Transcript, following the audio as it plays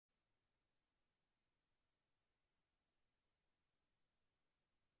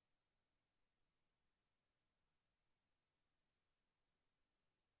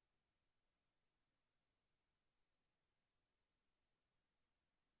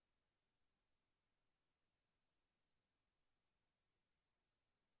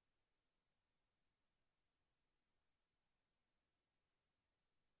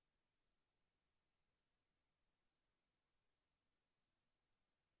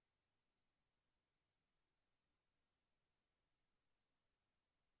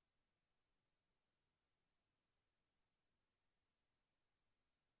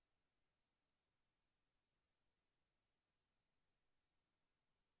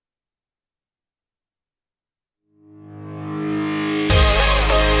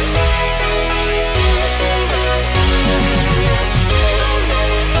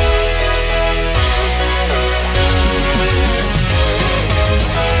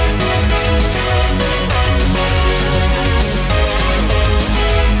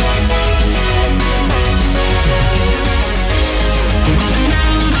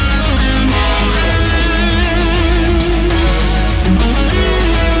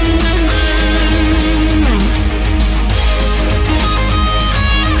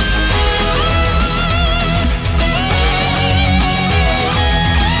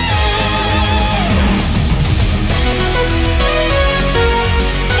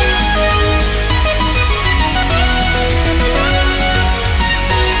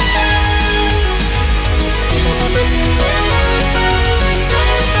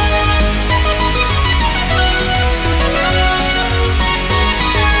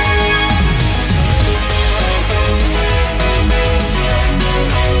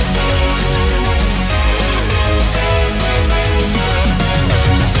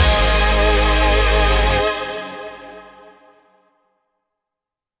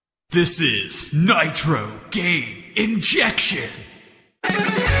This is Nitro Game Injection.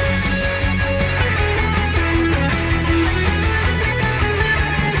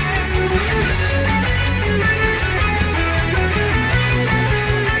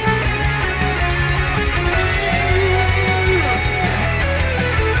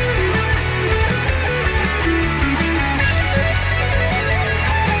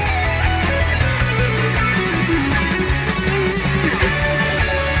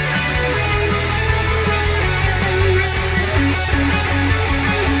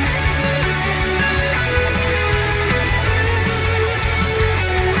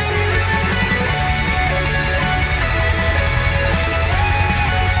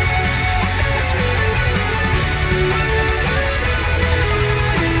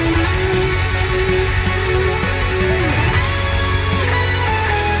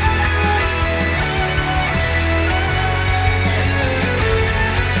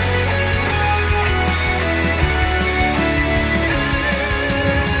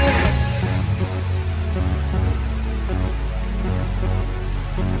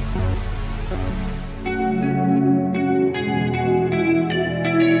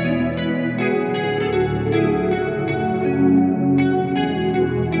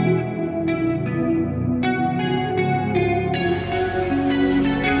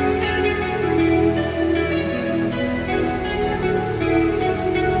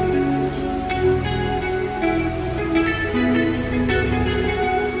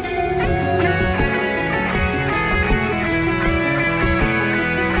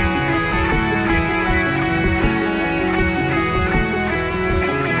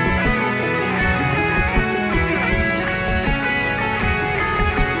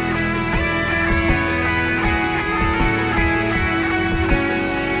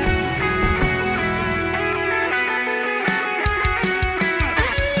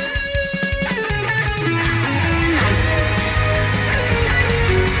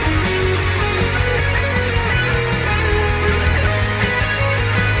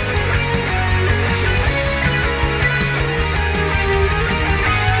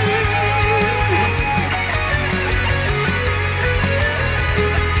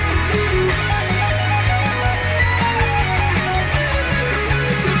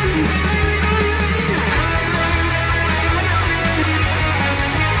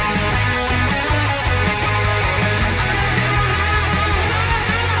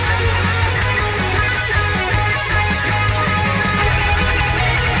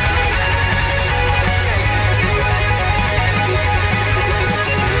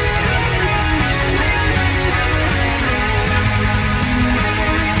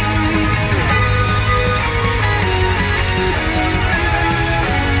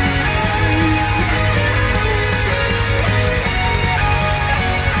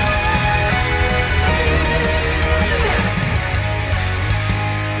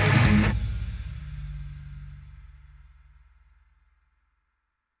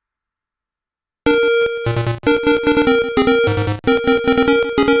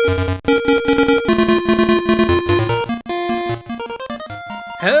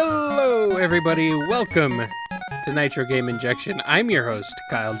 Everybody, welcome to Nitro Game Injection. I'm your host,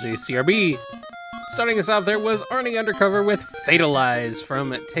 KyleJCrb. Starting us off, there was ArnyUnderCover with Fatalize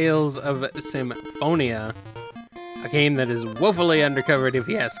from Tales of Symphonia, a game that is woefully undercovered if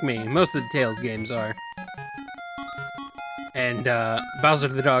you ask me. Most of the Tales games are. And Bowser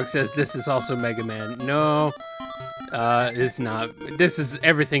the Dog says this is also Mega Man. No, it's not.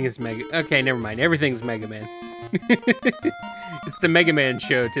 Everything is Mega. Okay, never mind. Everything's Mega Man. It's the Mega Man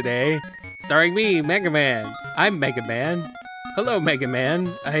show today. Starring me, Mega Man. I'm Mega Man. Hello, Mega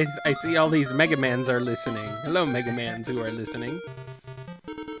Man. I see all these Mega Mans are listening. Hello, Mega Mans who are listening.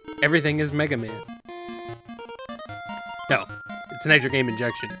 Everything is Mega Man. No, it's Nitro Game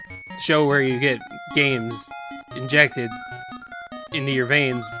Injection. The show where you get games injected into your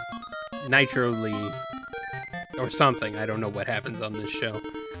veins nitroly or something. I don't know what happens on this show.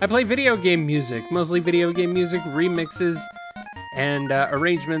 I play video game music, mostly video game music, remixes, and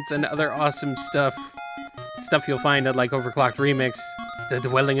arrangements and other awesome stuff. Stuff you'll find at like OverClocked ReMix, The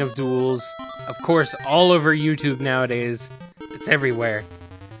Dwelling of Duels, of course, all over YouTube nowadays. It's everywhere.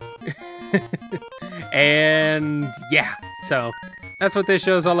 And yeah, so that's what this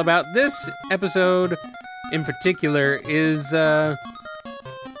show is all about. This episode in particular is,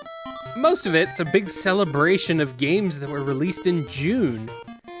 most of it's a big celebration of games that were released in June.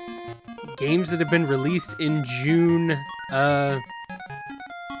 Games that have been released in June,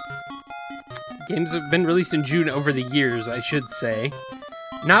 games have been released in June over the years, I should say.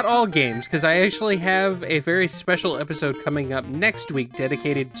 Not all games, because I actually have a very special episode coming up next week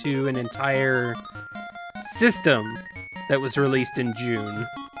dedicated to an entire system that was released in June.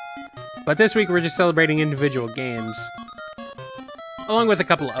 But this week we're just celebrating individual games, along with a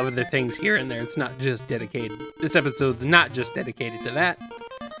couple of other things here and there. It's not just dedicated. This episode's not just dedicated to that.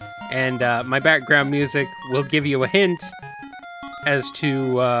 And my background music will give you a hint as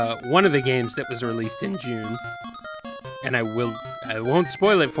to one of the games that was released in June. And I won't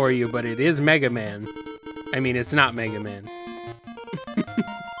spoil it for you, but it is Mega Man. I mean, it's not Mega Man.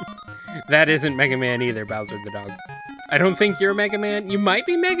 That isn't Mega Man either, Bowser the Dog. I don't think you're Mega Man. You might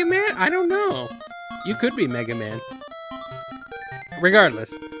be Mega Man? I don't know. You could be Mega Man.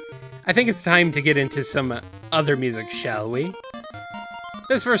 Regardless, I think it's time to get into some other music, shall we?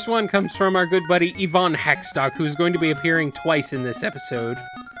 This first one comes from our good buddy Yvonne Hakštok, who's going to be appearing twice in this episode.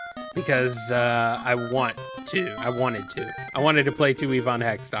 Because I wanted to. I wanted to play 2 Yvonne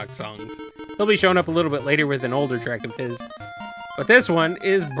Hakštok songs. He'll be showing up a little bit later with an older track of his. But this one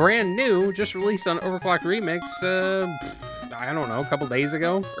is brand new, just released on OverClocked ReMix, I don't know, a couple days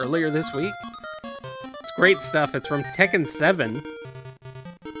ago, earlier this week. It's great stuff. It's from Tekken 7.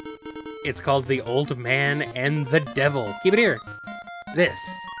 It's called The Old Man and the Devil. Keep it here. This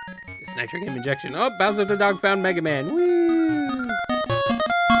is Nitro Game Injection. Oh, Bowser the Dog found Mega Man. Woo!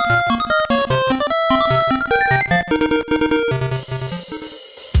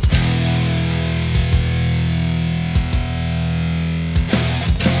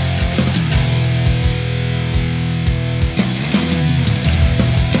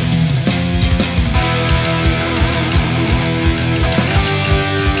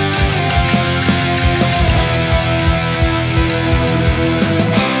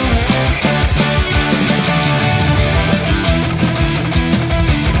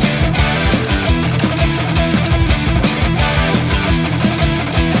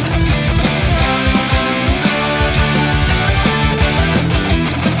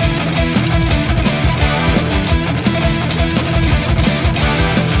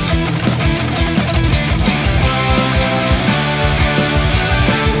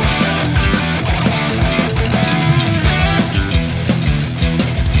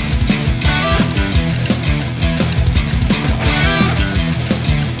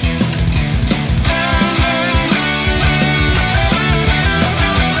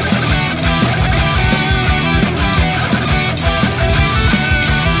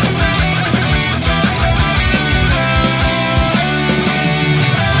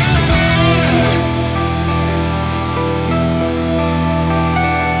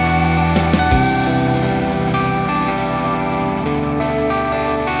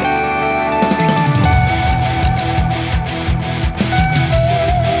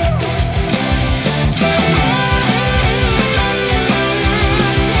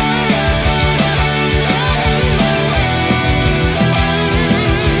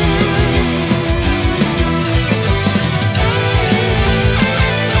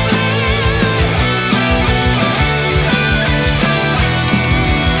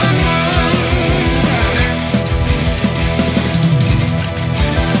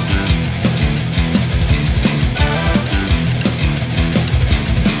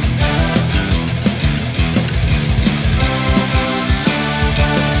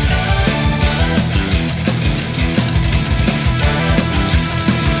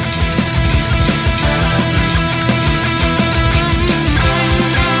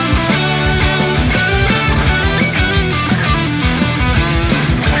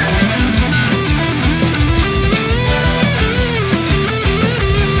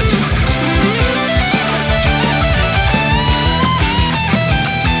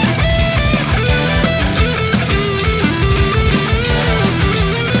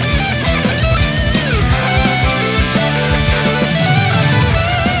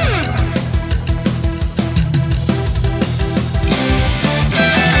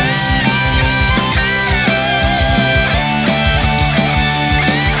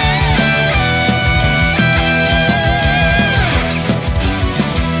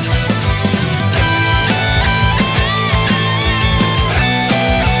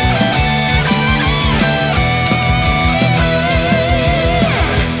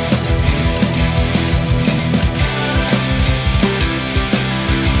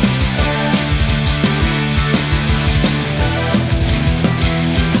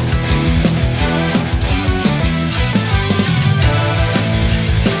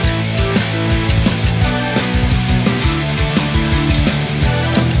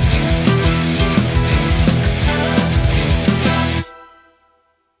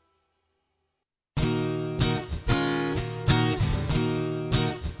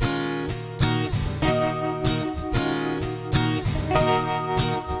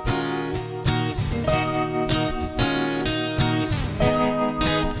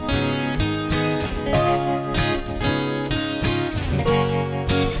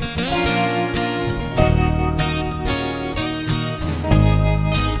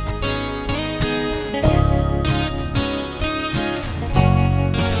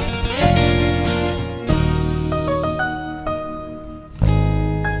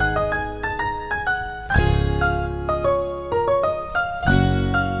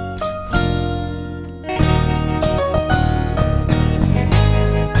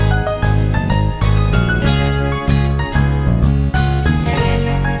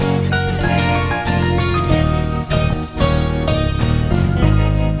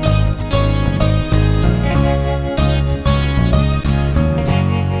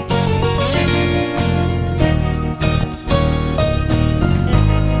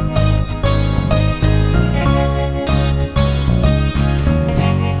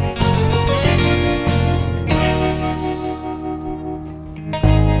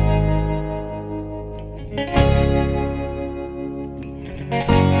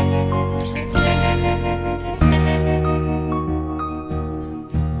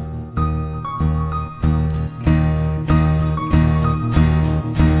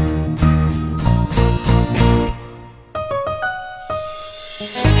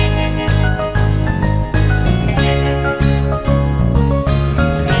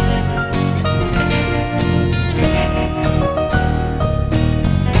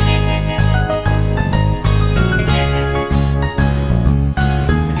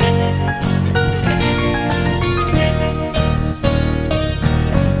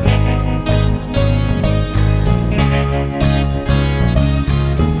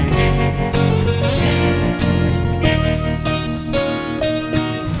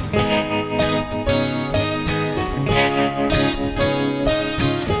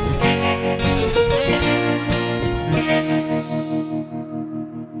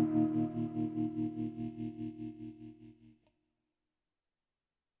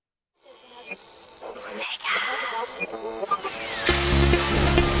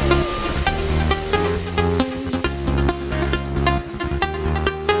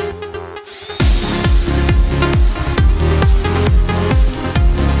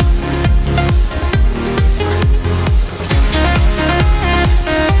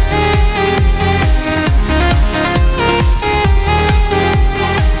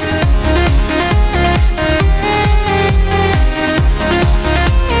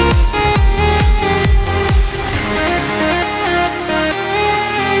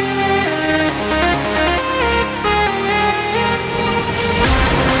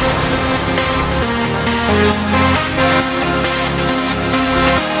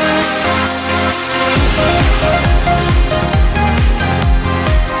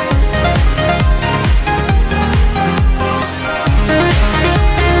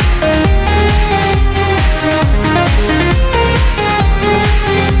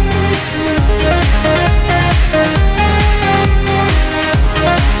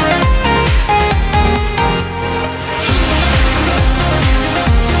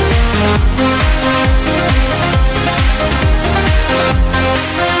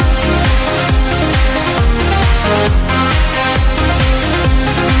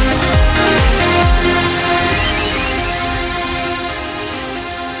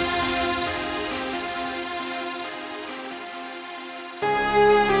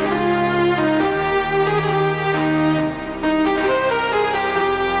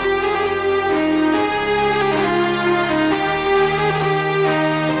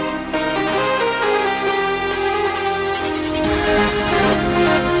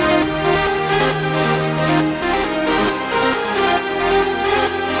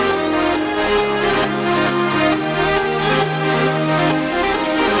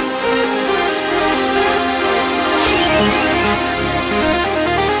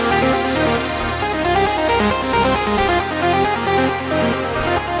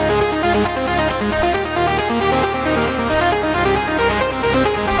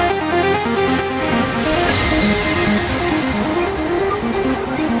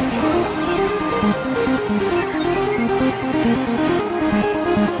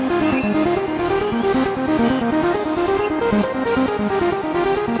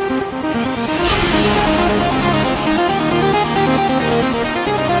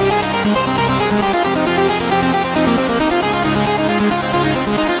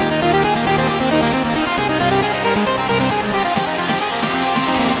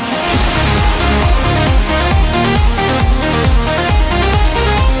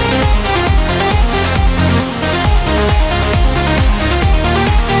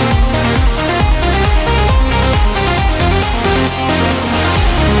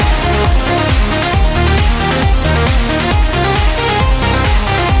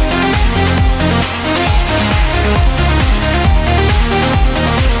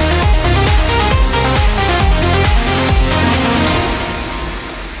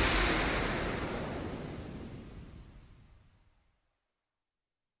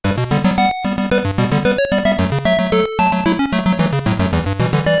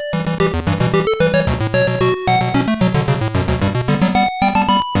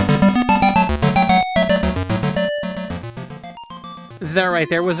 right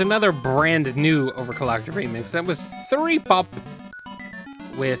there was another brand new Overclocked remix. That was 3 Pop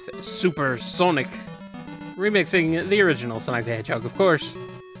with Supersonic, remixing the original Sonic the Hedgehog, of course.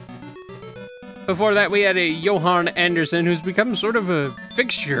 Before that, we had a Johan Andersson, who's become sort of a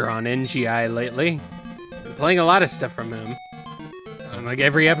fixture on NGI lately. Been playing a lot of stuff from him. Like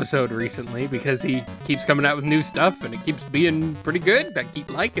every episode recently, because he keeps coming out with new stuff, and it keeps being pretty good. I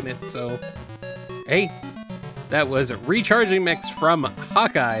keep liking it, so... Hey, that was a recharging mix from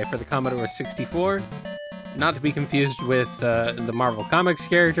Hawkeye for the Commodore 64. Not to be confused with the Marvel Comics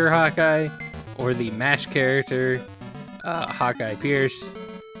character Hawkeye, or the MASH character Hawkeye Pierce,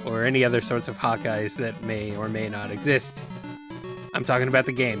 or any other sorts of Hawkeyes that may or may not exist. I'm talking about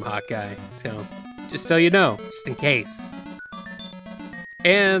the game Hawkeye, so just so you know, just in case.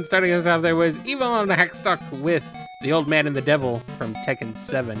 And starting us off there was Yvonne Hakštok with The Old Man and the Devil from Tekken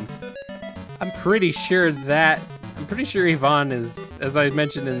 7. I'm pretty sure Yvonne is, as I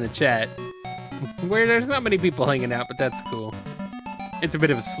mentioned in the chat, where there's not many people hanging out, but that's cool. It's a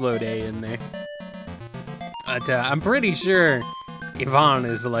bit of a slow day in there. But I'm pretty sure Yvonne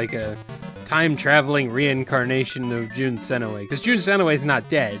is like a time-traveling reincarnation of June Senoway, because June Senoway is not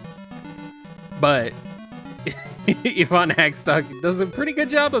dead, but Yvonne Hakštok does a pretty good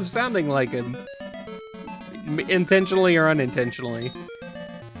job of sounding like him, intentionally or unintentionally.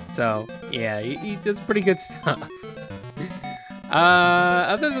 So, yeah, he does pretty good stuff.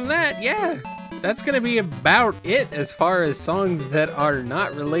 Other than that, yeah, that's gonna be about it as far as songs that are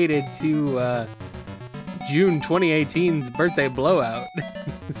not related to June 2018's birthday blowout.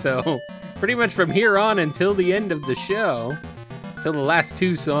 So, pretty much from here on until the end of the show, till the last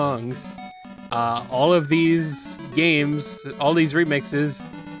 2 songs, all of these games, all these remixes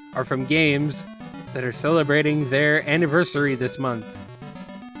are from games that are celebrating their anniversary this month.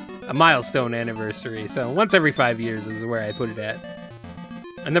 A milestone anniversary, so once every 5 years is where I put it at.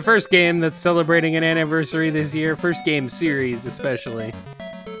 And the first game that's celebrating an anniversary this year, first game series especially,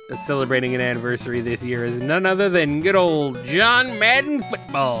 that's celebrating an anniversary this year is none other than good old John Madden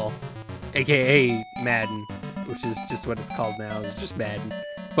Football, aka Madden, which is just what it's called now, it's just Madden.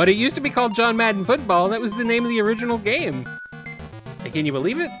 But it used to be called John Madden Football, that was the name of the original game. And can you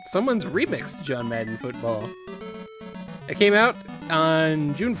believe it? Someone's remixed John Madden Football. It came out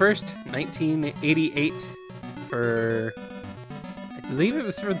on June 1st, 1988 for, I believe it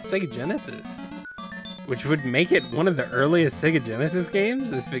was for the Sega Genesis, which would make it one of the earliest Sega Genesis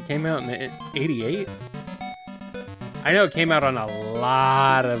games if it came out in 88. I know it came out on a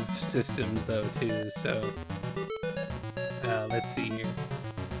lot of systems though too, so let's see here.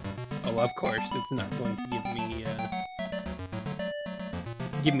 Oh, of course, it's not going to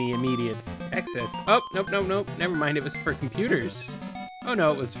give me immediate access. Oh, nope, never mind, it was for computers. Oh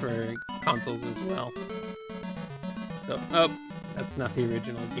no, it was for consoles as well. So, oh, that's not the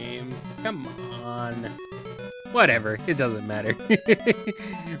original game. Come on. Whatever, it doesn't matter.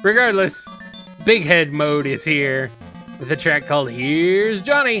 Regardless, Big Head Mode is here with a track called Here's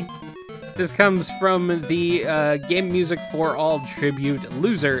Johnny. This comes from the Game Music for All tribute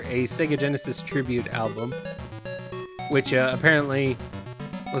Loser, a Sega Genesis tribute album, which apparently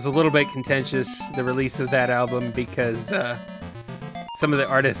was a little bit contentious, the release of that album, because some of the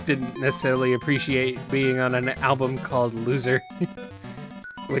artists didn't necessarily appreciate being on an album called Loser,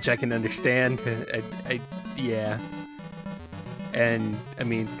 which I can understand. Yeah. And, I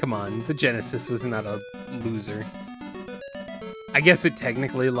mean, come on, the Genesis was not a loser. I guess it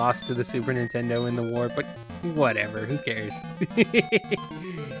technically lost to the Super Nintendo in the war, but whatever, who cares?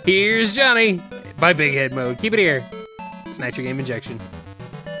 Here's Johnny by Big Head Mode. Keep it here. It's Nitro Game Injection.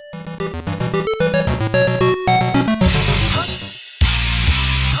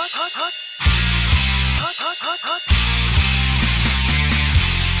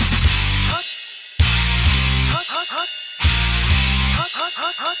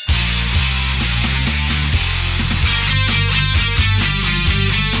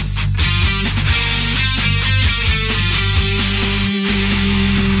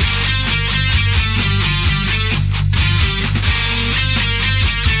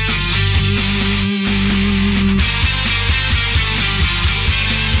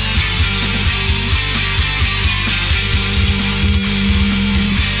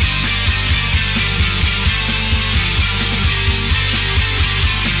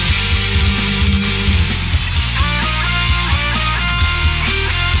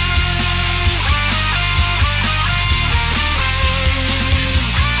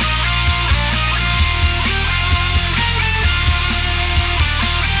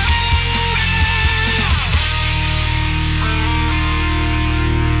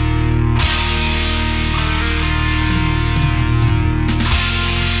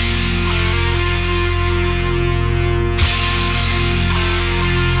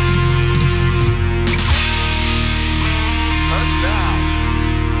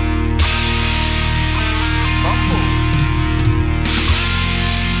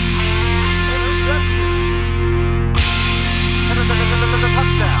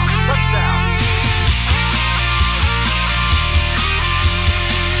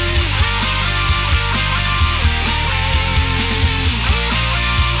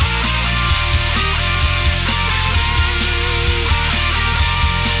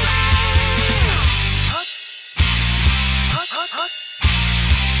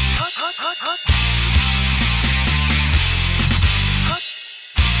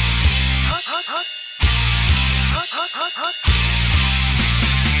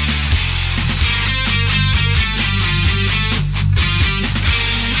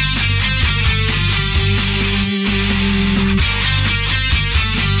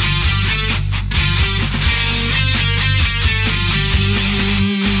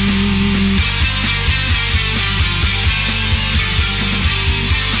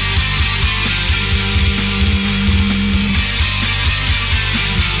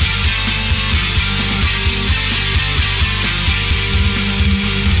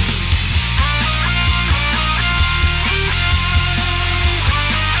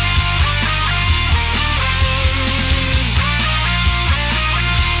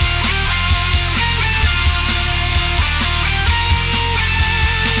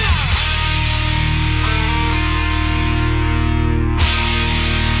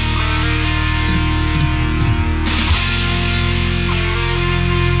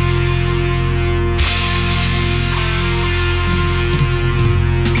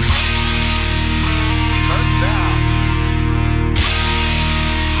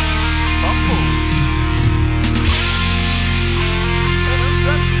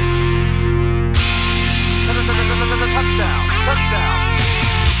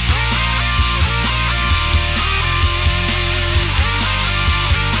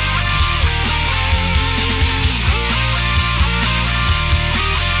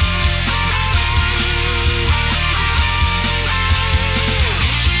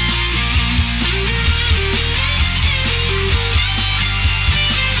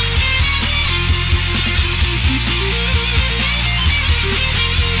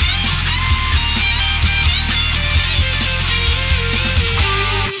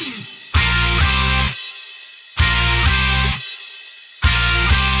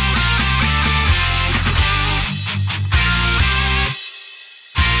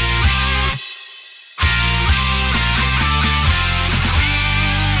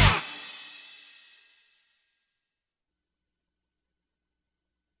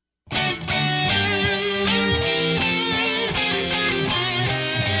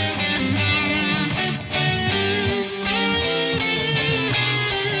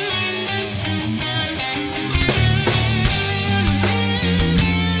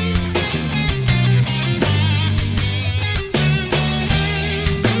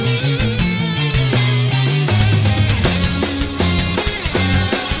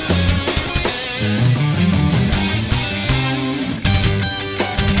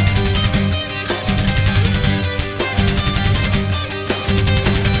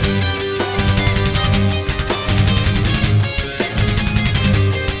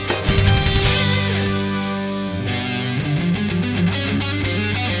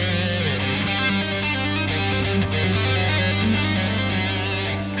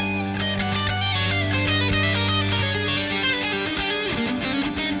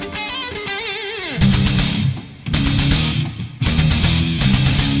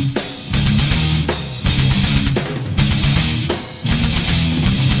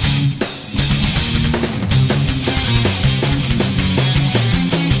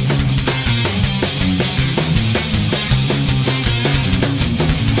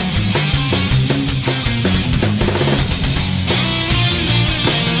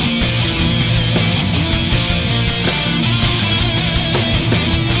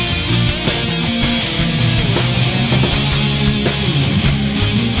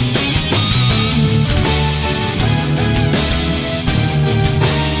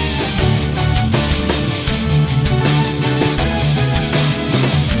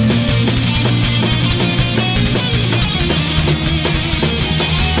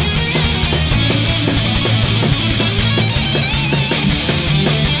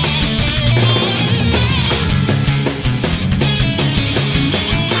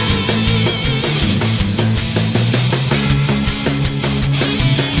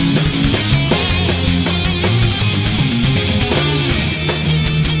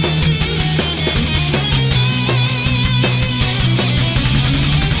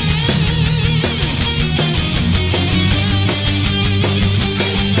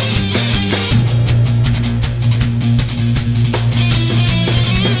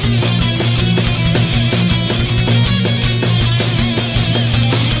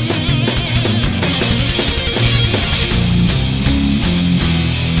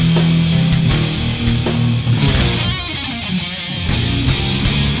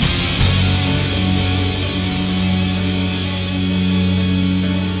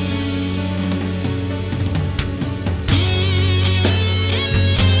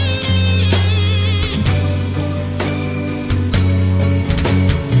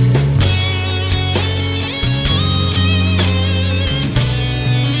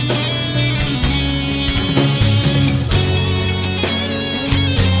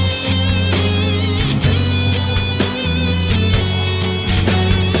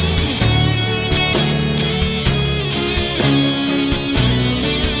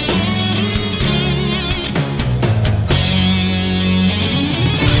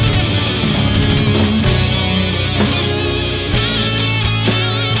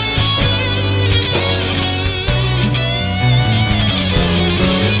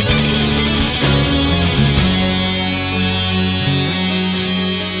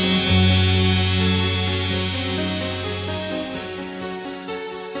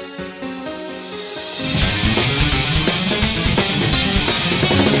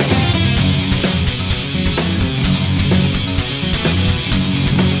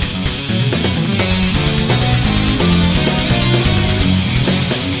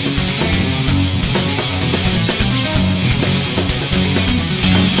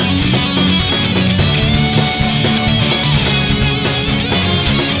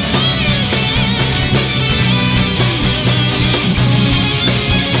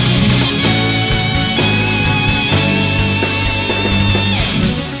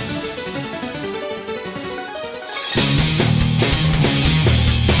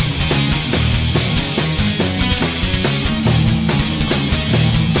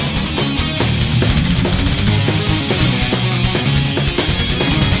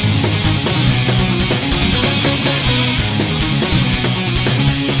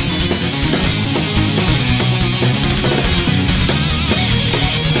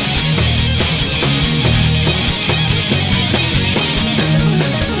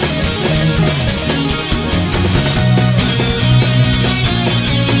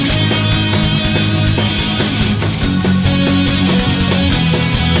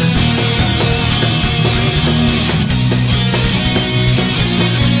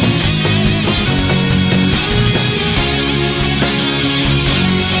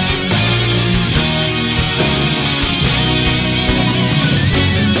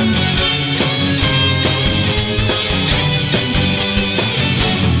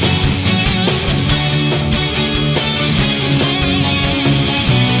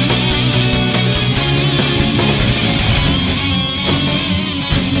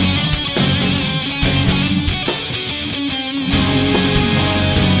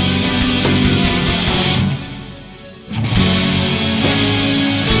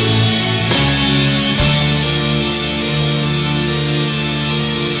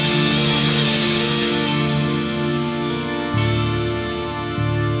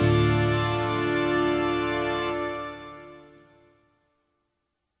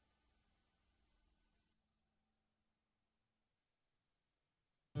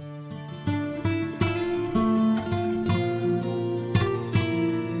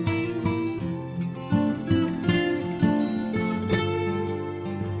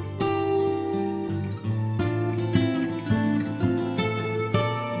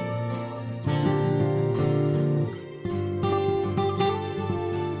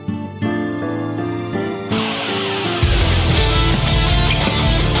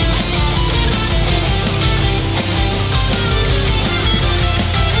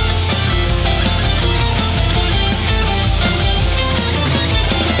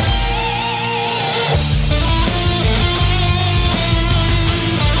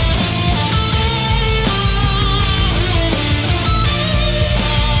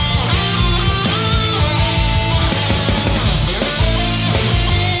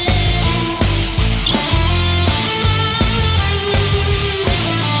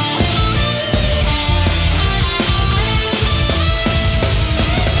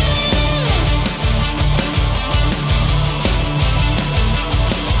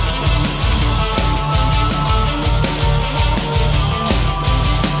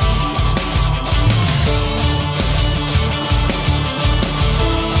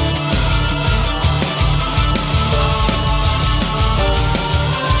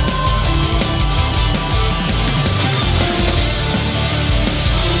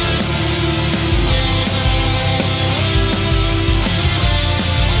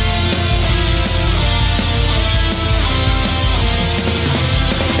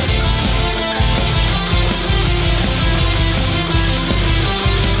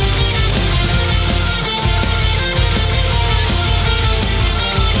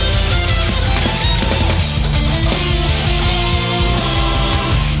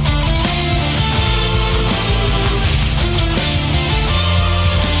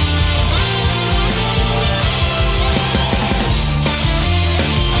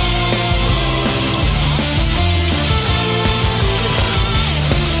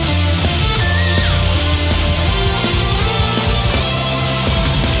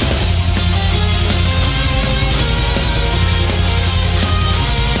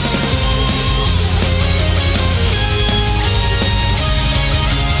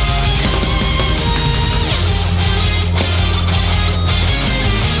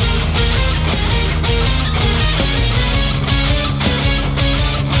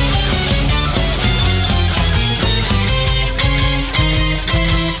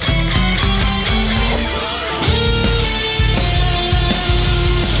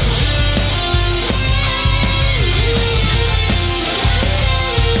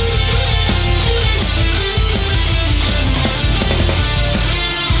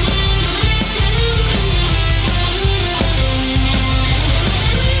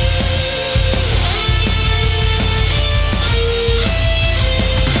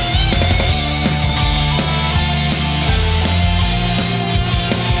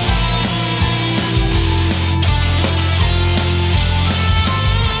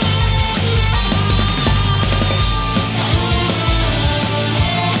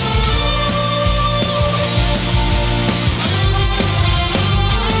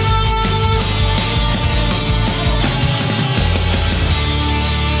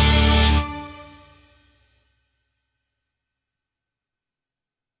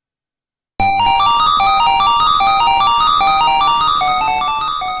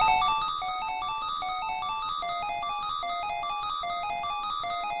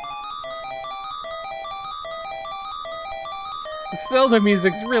 Still, the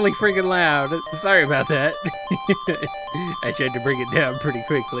music's really freaking loud. Sorry about that. I tried to bring it down pretty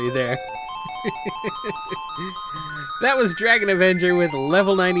quickly there. That was Dragon Avenger with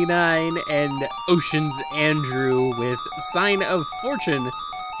Level 99 and Ocean's Andrew with Sign of Fortune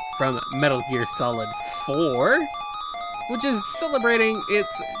from Metal Gear Solid 4, which is celebrating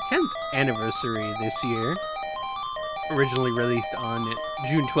its 10th anniversary this year. Originally released on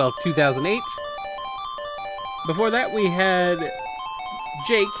June 12, 2008. Before that, we had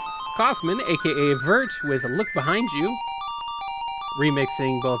Jake Kaufman, aka Virt, with Look Behind You,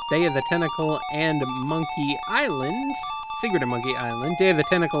 remixing both Day of the Tentacle and Monkey Island, Secret of Monkey Island. Day of the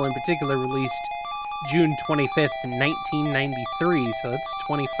Tentacle in particular released June 25th, 1993, so that's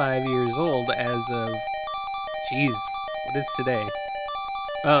 25 years old as of, jeez, what is today?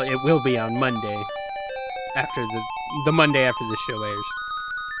 Well, it will be on Monday, after the Monday after the show airs.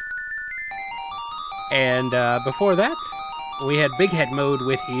 And before that, we had Big Head Mode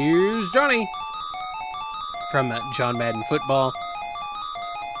with Here's Johnny from John Madden Football.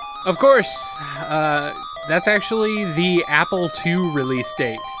 Of course, that's actually the Apple II release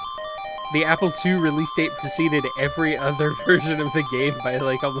date. The Apple II release date preceded every other version of the game by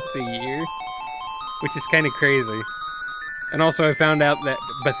like almost a year, which is kind of crazy. And also I found out that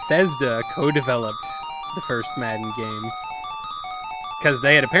Bethesda co-developed the first Madden game, because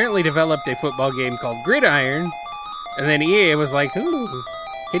they had apparently developed a football game called Gridiron, and then EA was like, ooh,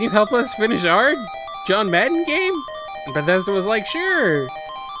 can you help us finish our John Madden game? And Bethesda was like, sure.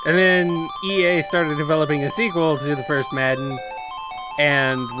 And then EA started developing a sequel to the first Madden,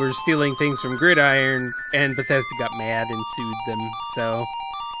 and were stealing things from Gridiron, and Bethesda got mad and sued them, so,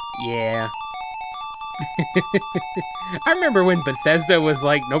 yeah. I remember when Bethesda was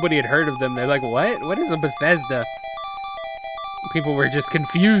like, nobody had heard of them, they're like, what? What is a Bethesda? People were just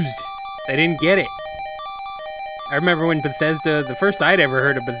confused. They didn't get it. I remember when Bethesda, the first I'd ever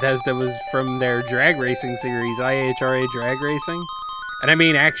heard of Bethesda was from their drag racing series, IHRA Drag Racing. And I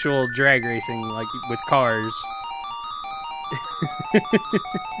mean actual drag racing, like with cars.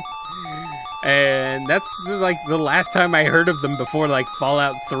 And that's like the last time I heard of them before like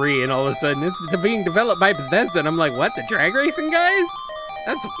Fallout 3, and all of a sudden it's being developed by Bethesda, and I'm like, what, the drag racing guys?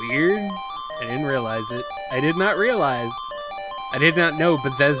 That's weird. I didn't realize it. I did not realize. I did not know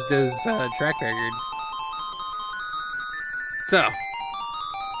Bethesda's track record. So,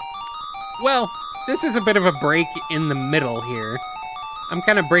 well, this is a bit of a break in the middle here. I'm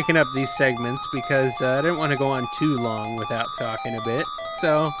kind of breaking up these segments because I didn't want to go on too long without talking a bit.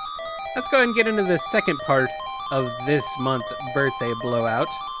 So, let's go ahead and get into the second part of this month's birthday blowout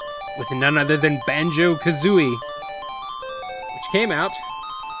with none other than Banjo-Kazooie, which came out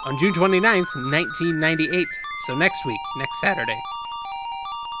on June 29th, 1998. So next week, next Saturday.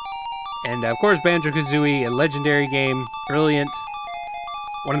 And of course, Banjo-Kazooie, a legendary game, brilliant,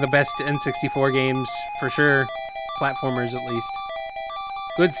 one of the best N64 games, for sure, platformers at least.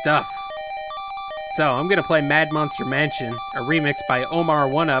 Good stuff. So, I'm gonna play Mad Monster Mansion, a remix by Omar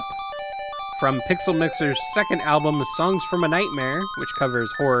One Up, from Pixel Mixer's second album, Songs from a Nightmare, which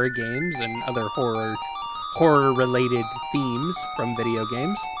covers horror games and other horror-related themes from video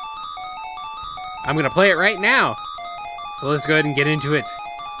games. I'm gonna play it right now. So let's go ahead and get into it.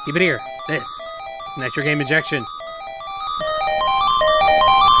 Keep it here. This is Nitro Game Injection.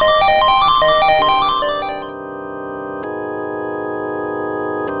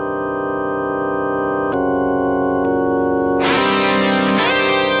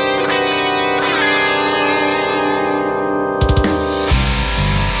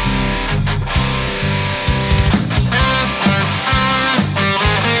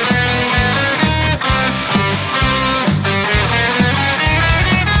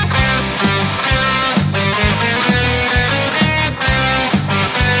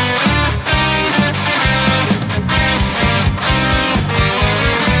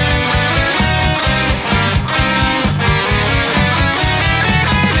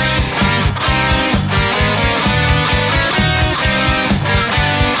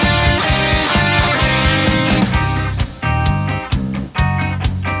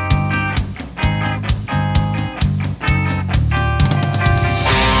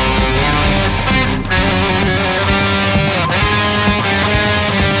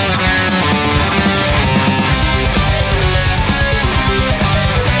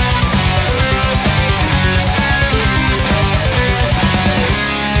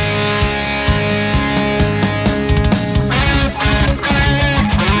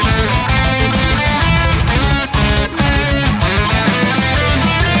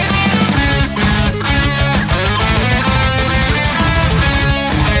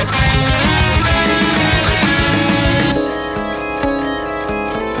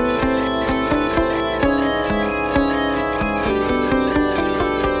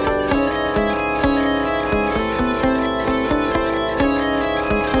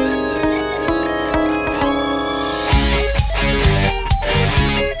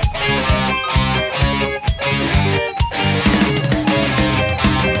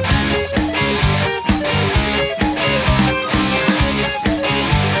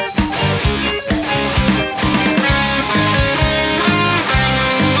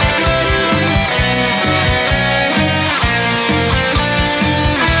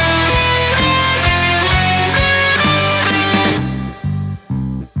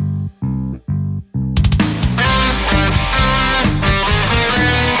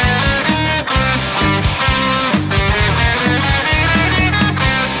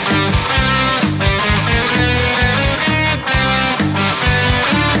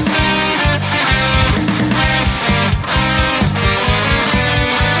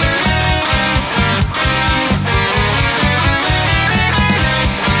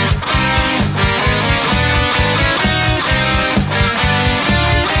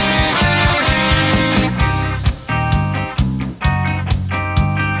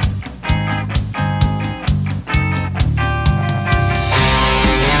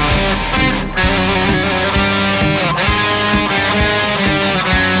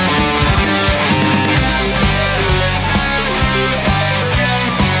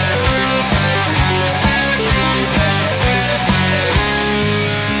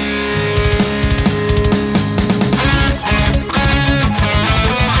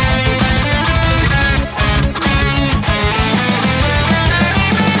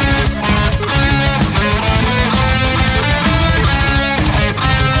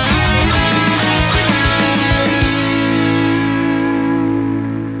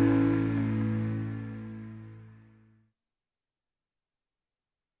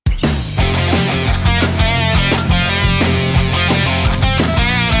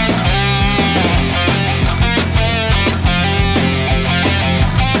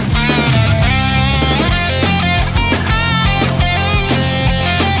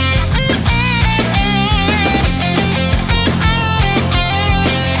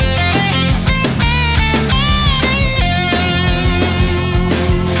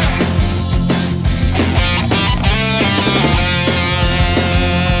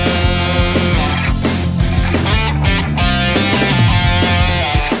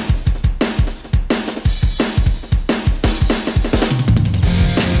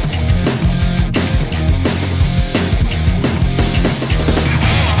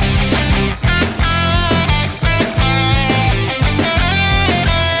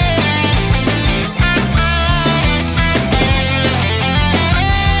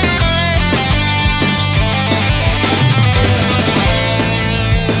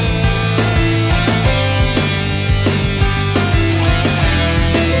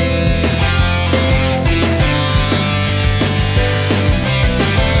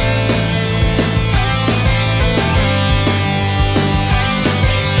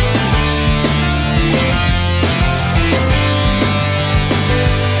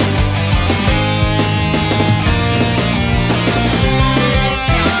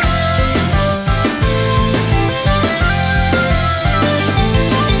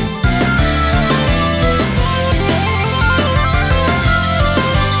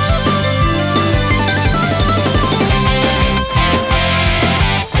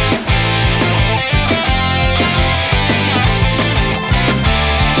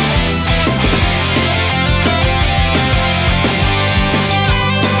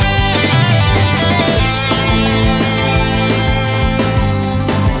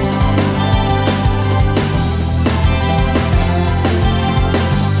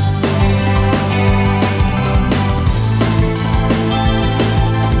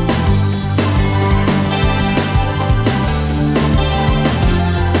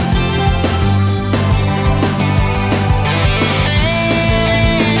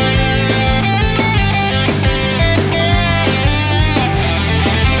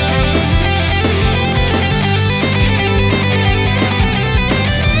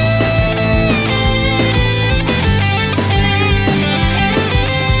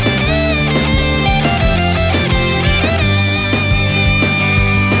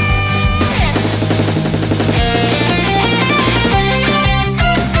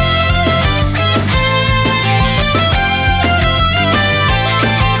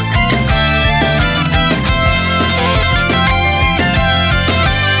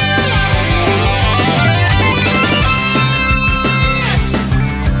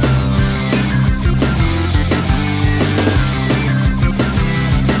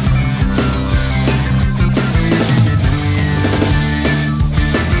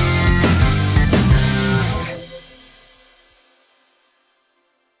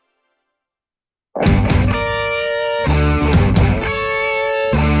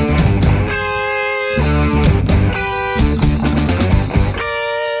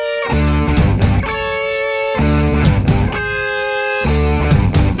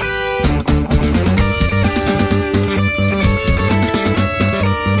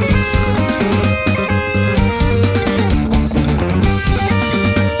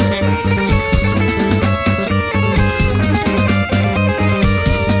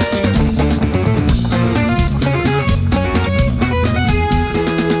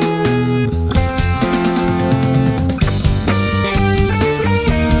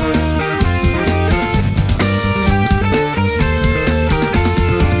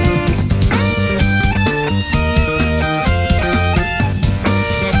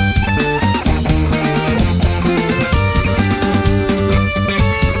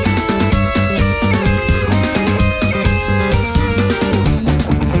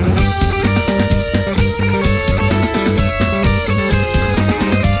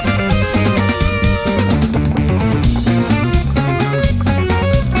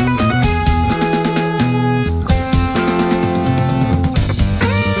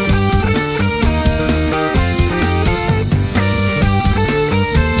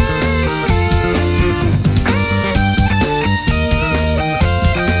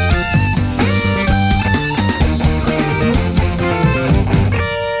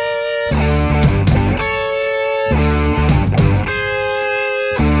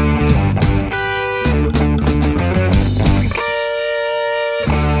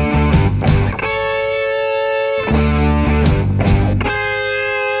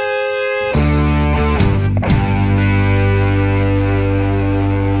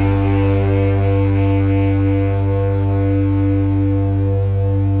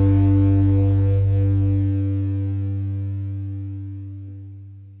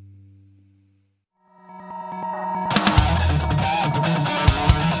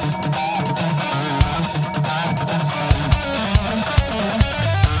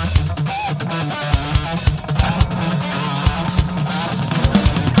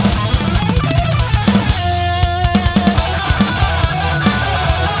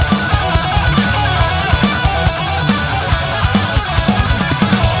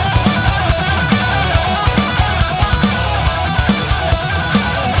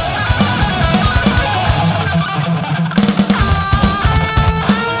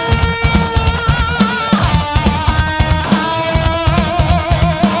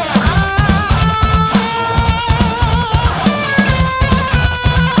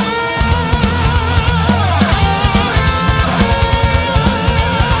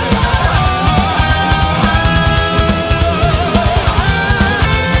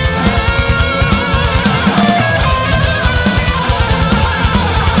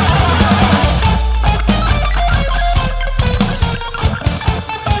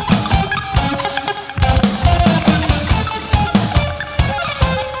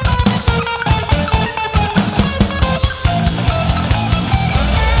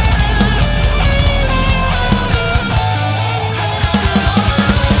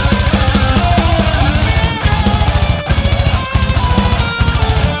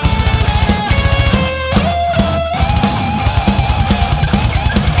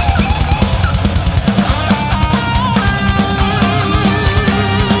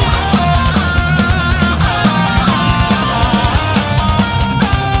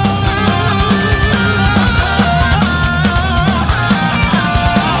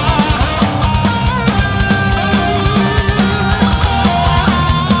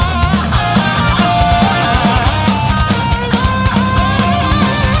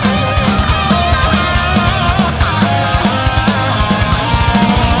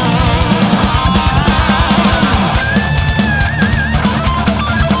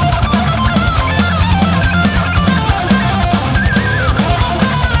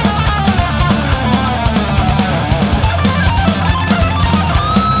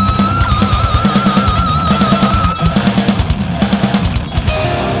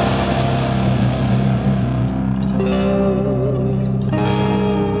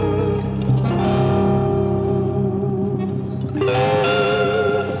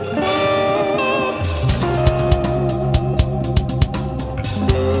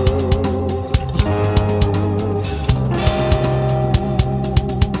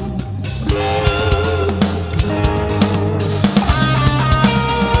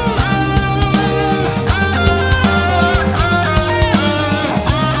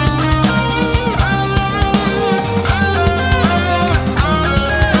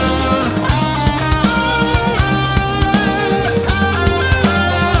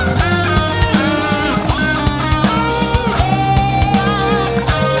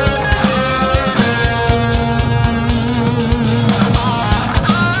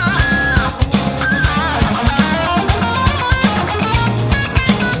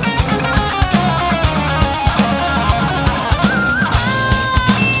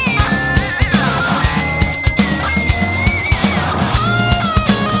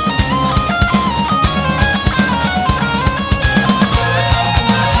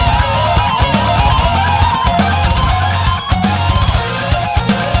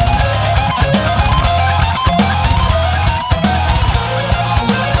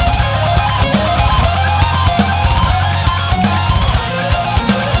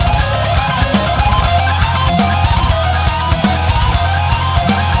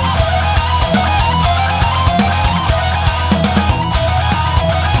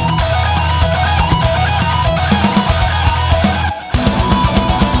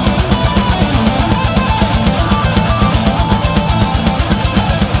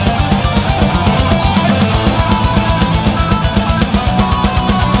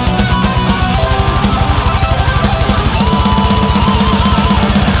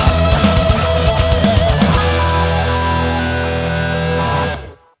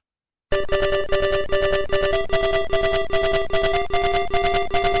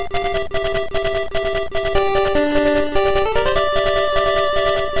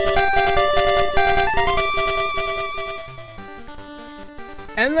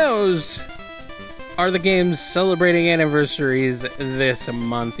 are the games celebrating anniversaries this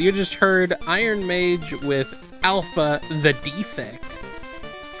month. You just heard Iron Mage with Alpha the Defect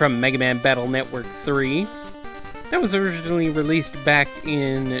from Mega Man Battle Network 3. That was originally released back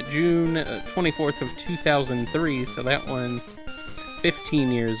in June 24th of 2003, so that one is 15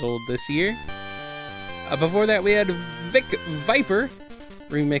 years old this year. Before that, we had Vic Viper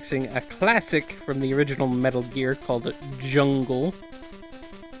remixing a classic from the original Metal Gear called Jungle.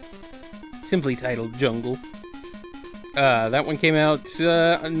 Simply titled Jungle. That one came out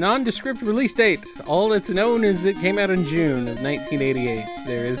a nondescript release date. All it's known is it came out in June of 1988.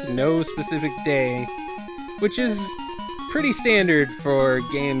 There is no specific day, which is pretty standard for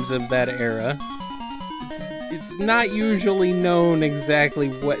games of that era. It's not usually known exactly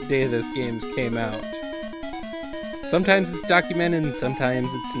what day this game came out. Sometimes it's documented and sometimes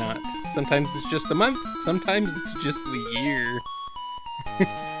it's not. Sometimes it's just a month, sometimes it's just the year.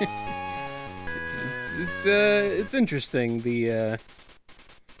 It's interesting, the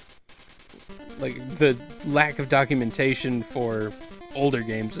lack of documentation for older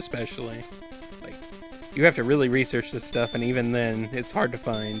games especially. Like, you have to really research this stuff, and even then it's hard to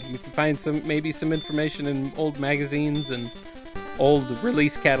find. You can find maybe some information in old magazines and old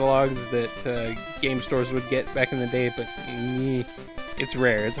release catalogs that game stores would get back in the day, but it's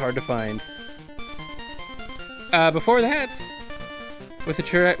rare, it's hard to find. Before that, with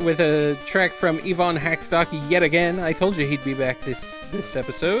a track from Yvonne Hakštok yet again. I told you he'd be back this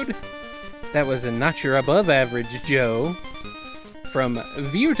episode. That was a Not Your Above Average Joe from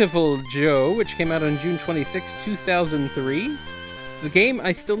Beautiful Joe, which came out on June 26, 2003. It's a game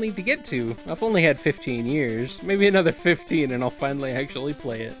I still need to get to. I've only had 15 years. Maybe another 15 and I'll finally actually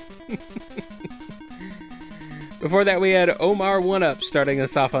play it. Before that, we had Omar One Up starting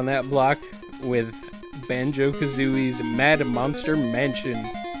us off on that block with Banjo-Kazooie's Mad Monster Mansion.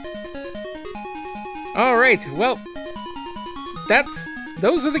 Alright, well,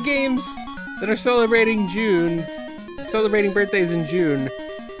 those are the games that are celebrating birthdays in June.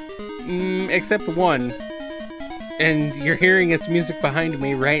 Except one. And you're hearing its music behind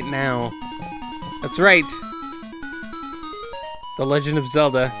me right now. That's right. The Legend of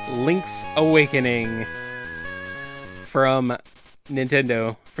Zelda: Link's Awakening from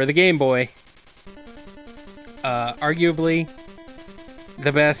Nintendo for the Game Boy. Arguably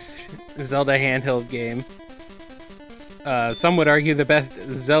the best Zelda handheld game. Some would argue the best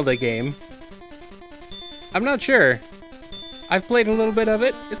Zelda game. I'm not sure. I've played a little bit of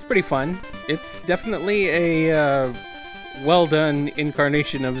it. It's pretty fun. It's definitely a well-done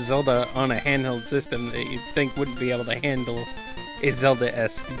incarnation of Zelda on a handheld system that you'd think wouldn't be able to handle a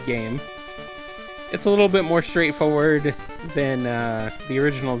Zelda-esque game. It's a little bit more straightforward than the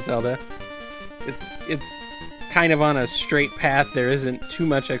original Zelda. It's kind of on a straight path. There isn't too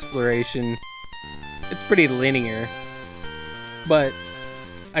much exploration. It's pretty linear, but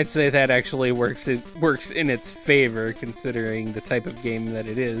I'd say that actually works in its favor, considering the type of game that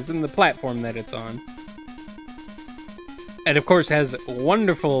it is and the platform that it's on. And of course has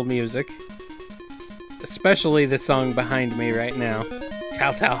wonderful music, especially the song behind me right now,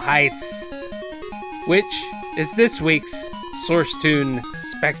 Tal Tal Heights, which is this week's Source Tune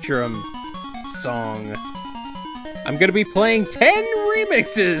Spectrum song. I'm gonna be playing 10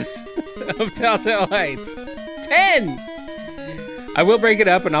 remixes of Tal Tal Heights. 10! I will break it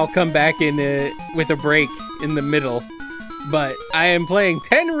up and I'll come back in with a break in the middle. But I am playing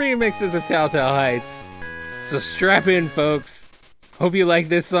 10 remixes of Tal Tal Heights. So strap in, folks. Hope you like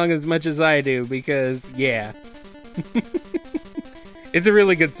this song as much as I do, because, yeah. It's a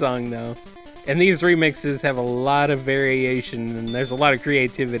really good song, though. And these remixes have a lot of variation, and there's a lot of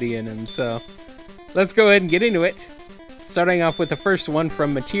creativity in them, so let's go ahead and get into it. Starting off with the first one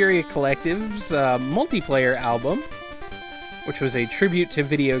from Materia Collective's multiplayer album, which was a tribute to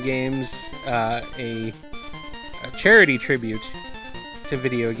video games, a charity tribute to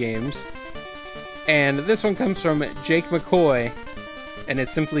video games. And this one comes from Jake McCoy, and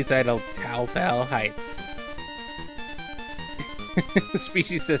it's simply titled Tal Tal Heights.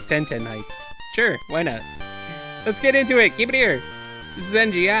 Species says 1010 Heights. Sure, why not? Let's get into it. Keep it here. This is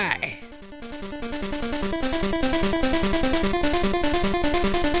NGI.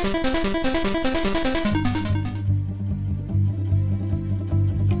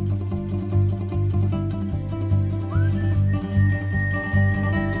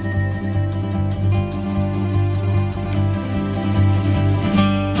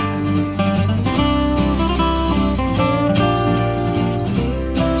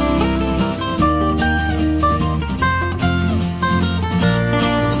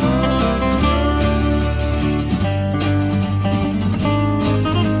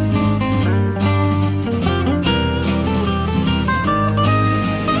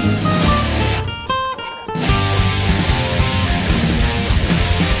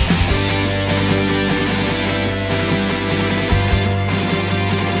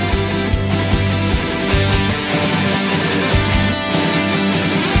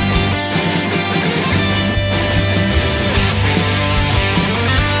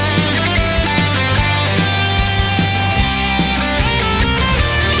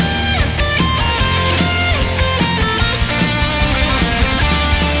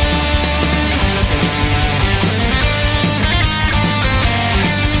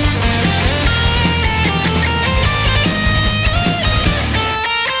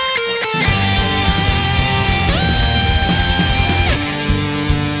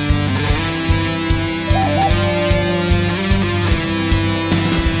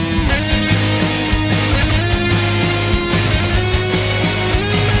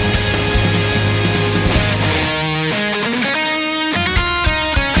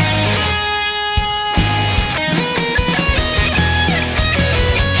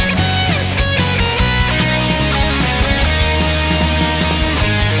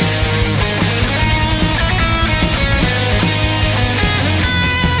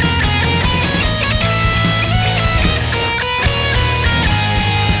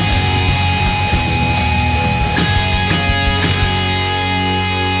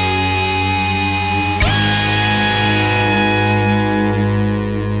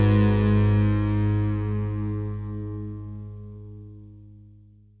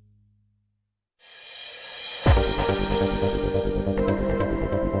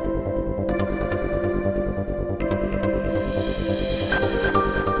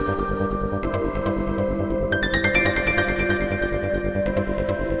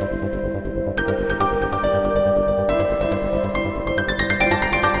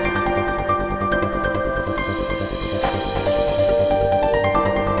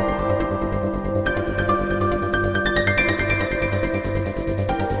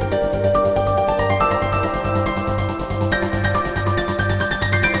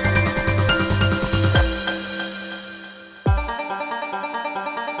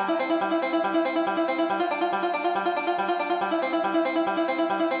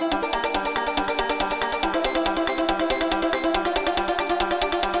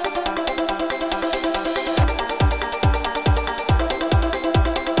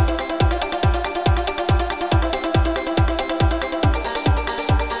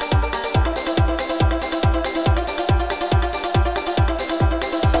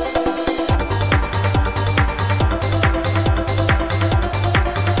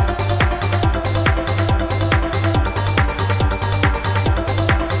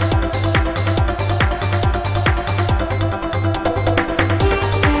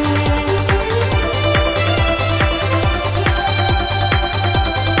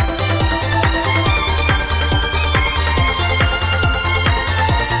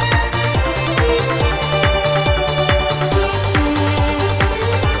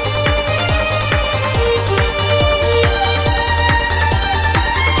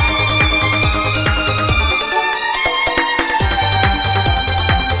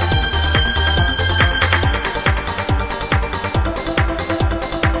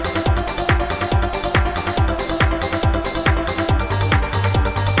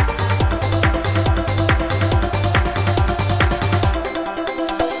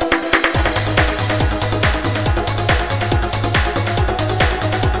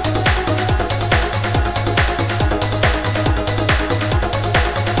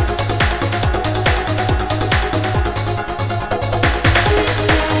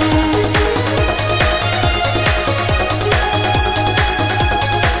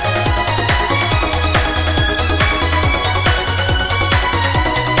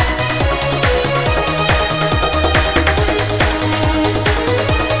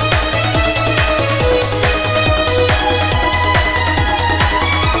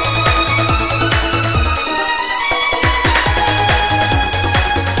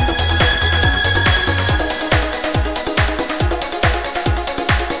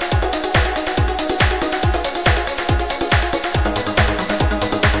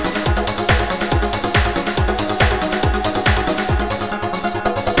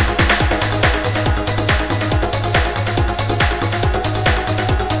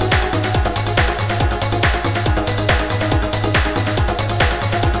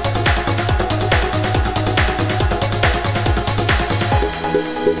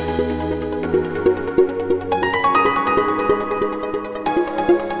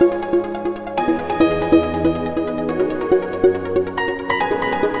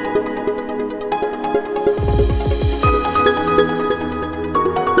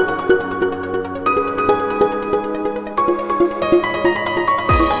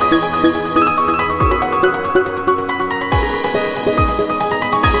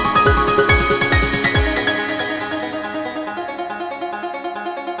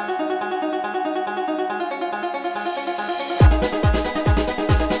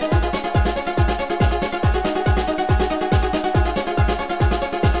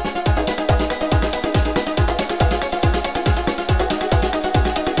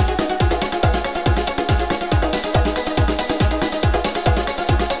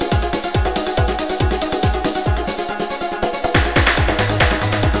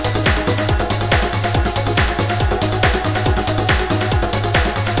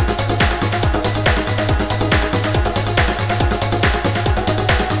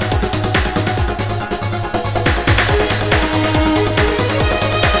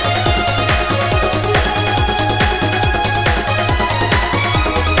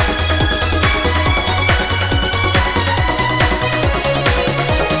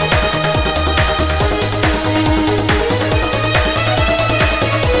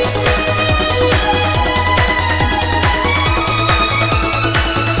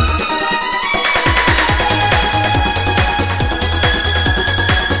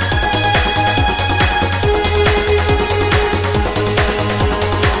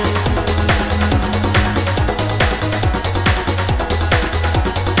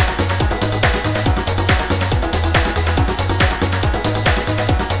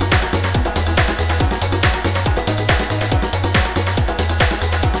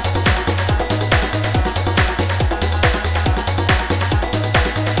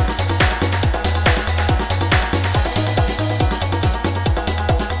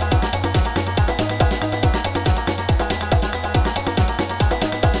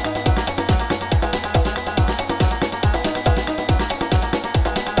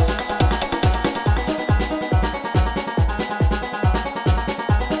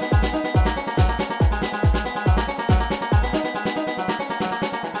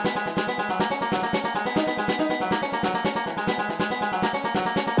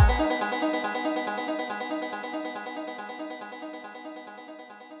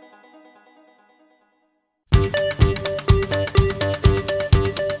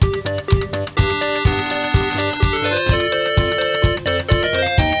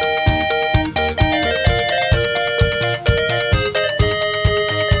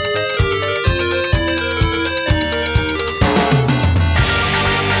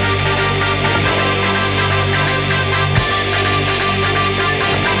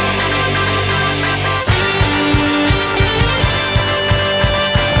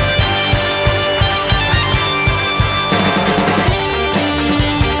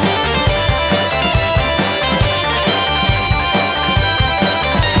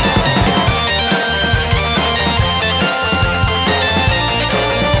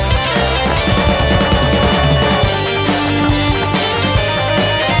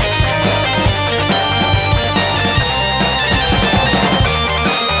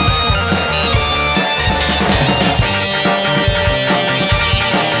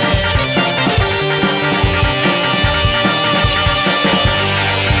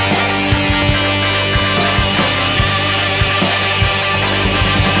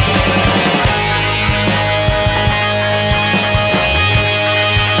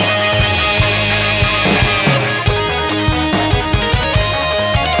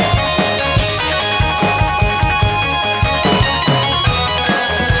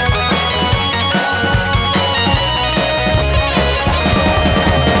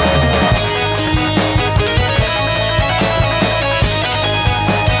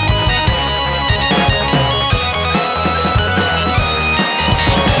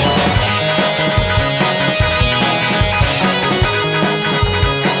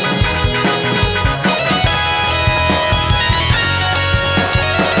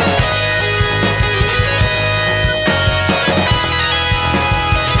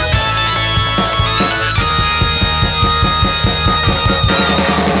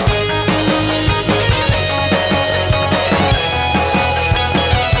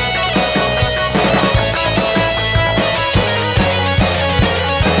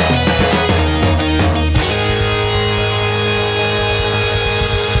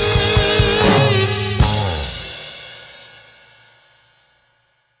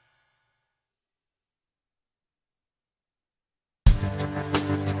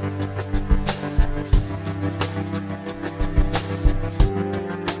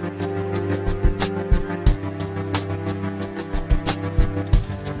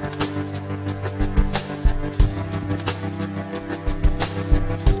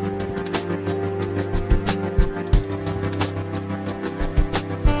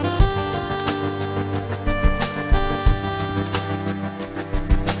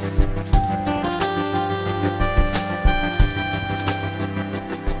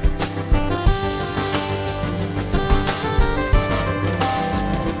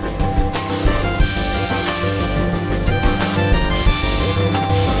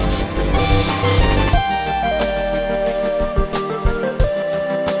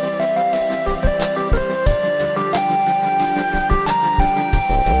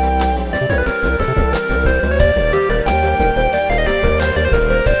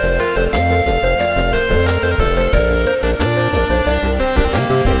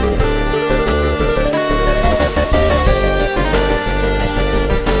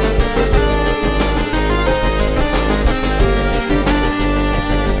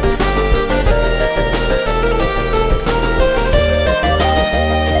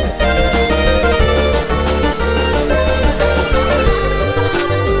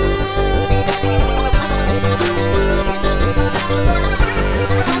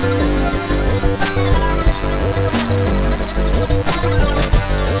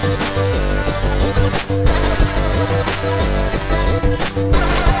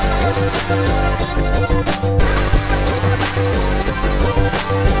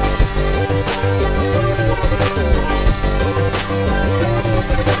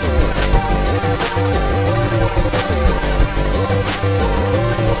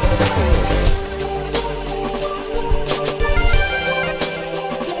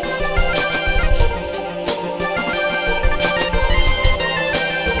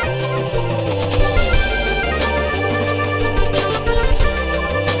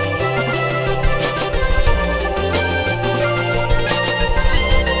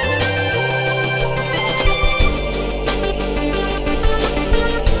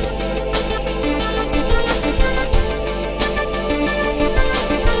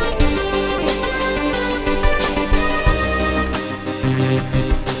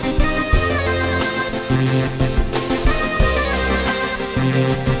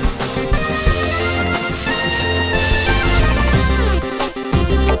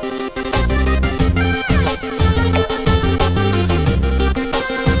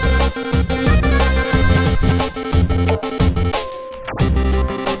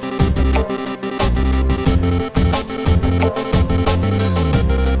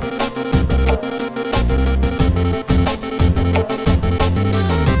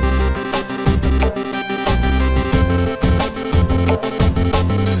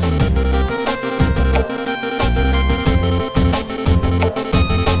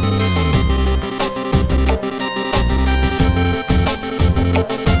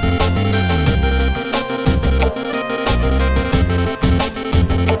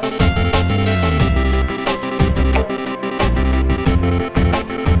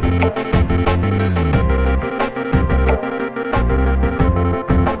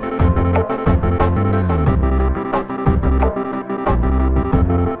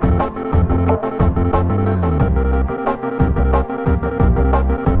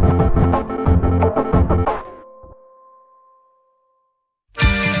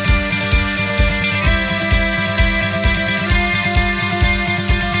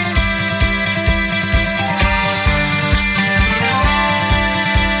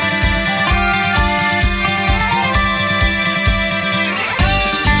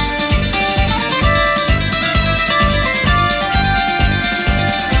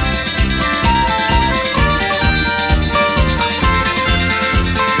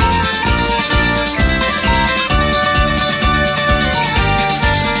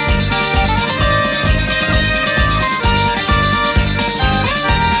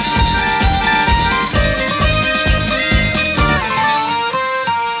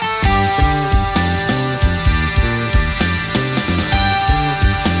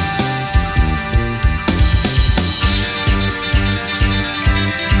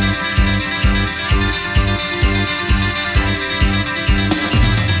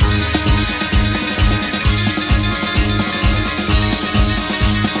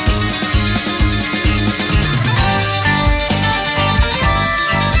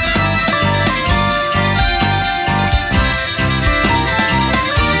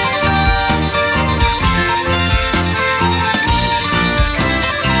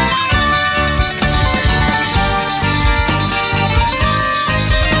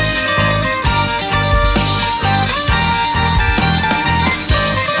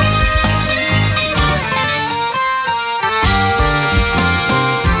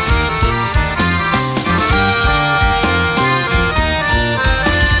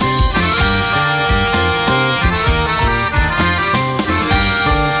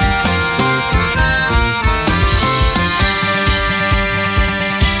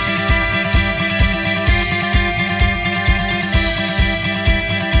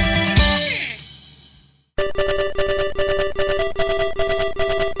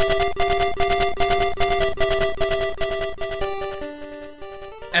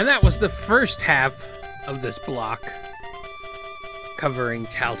 And that was the first half of this block, covering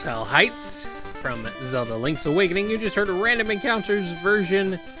Tal Tal Heights from Zelda Link's Awakening. You just heard a Random Encounters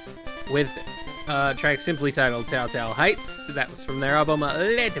version with track simply titled Tal Tal Heights. That was from their album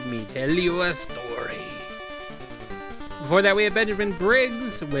Let Me Tell You a Story. Before that, we had Benjamin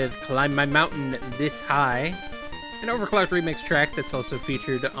Briggs with Climb My Mountain This High, an overclocked remix track that's also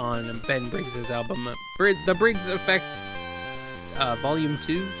featured on Ben Briggs' album The Briggs Effect Volume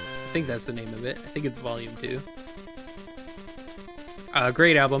 2. I think that's the name of it. I think it's Volume 2.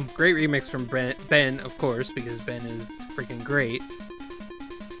 Great album. Great remix from Ben, of course, because Ben is freaking great.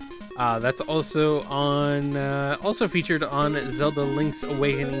 That's also on, also featured on Zelda Link's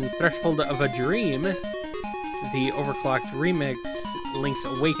Awakening Threshold of a Dream, the overclocked remix Link's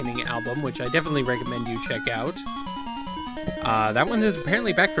Awakening album, which I definitely recommend you check out. That one is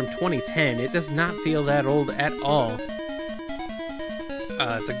apparently back from 2010. It does not feel that old at all.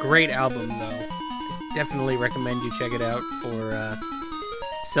 It's a great album, though. I definitely recommend you check it out for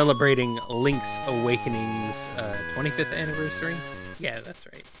celebrating Link's Awakening's 25th anniversary. Yeah, that's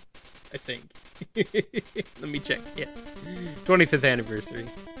right. I think. Let me check. Yeah, 25th anniversary.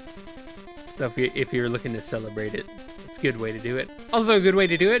 So if you're looking to celebrate it, it's a good way to do it. Also, a good way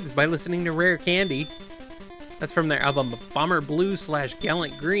to do it is by listening to Rare Candy. That's from their album Bomber Blue /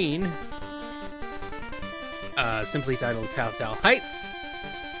 Gallant Green, simply titled Tal Tal Heights.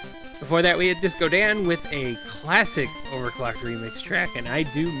 Before that, we had Disco Dan with a classic overclocked remix track, and I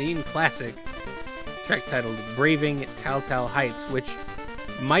do mean classic, track titled Braving Tal Tal Heights, which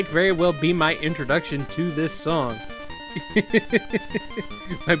might very well be my introduction to this song.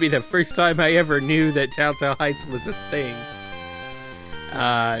 Might be the first time I ever knew that Tal Tal Heights was a thing.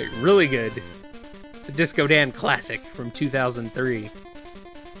 Really good. It's a Disco Dan classic from 2003.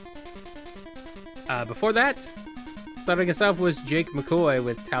 Before that, starting us off was Jake McCoy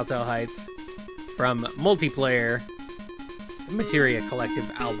with Tal Tal Heights from Multiplayer, the Materia Collective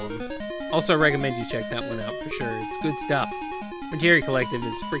album. Also recommend you check that one out for sure. It's good stuff. Materia Collective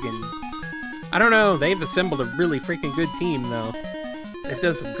is freaking... I don't know, they've assembled a really freaking good team, though. They've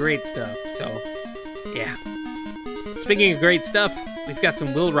done some great stuff, so... yeah. Speaking of great stuff, we've got some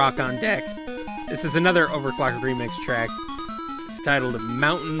WillRock on deck. This is another OverClocked ReMix track. It's titled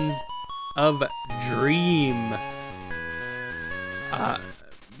Mountains of Dream.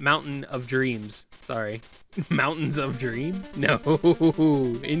 Mountain of Dreams. Sorry. Mountains of Dream? No,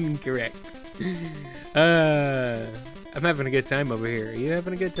 incorrect. I'm having a good time over here. Are you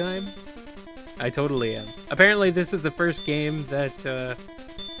having a good time? I totally am. Apparently, this is the first game that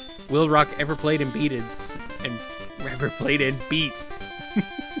WillRock ever played and beat.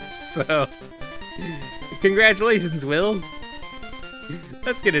 So, congratulations, Will.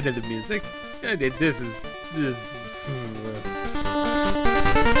 Let's get into the music. This is.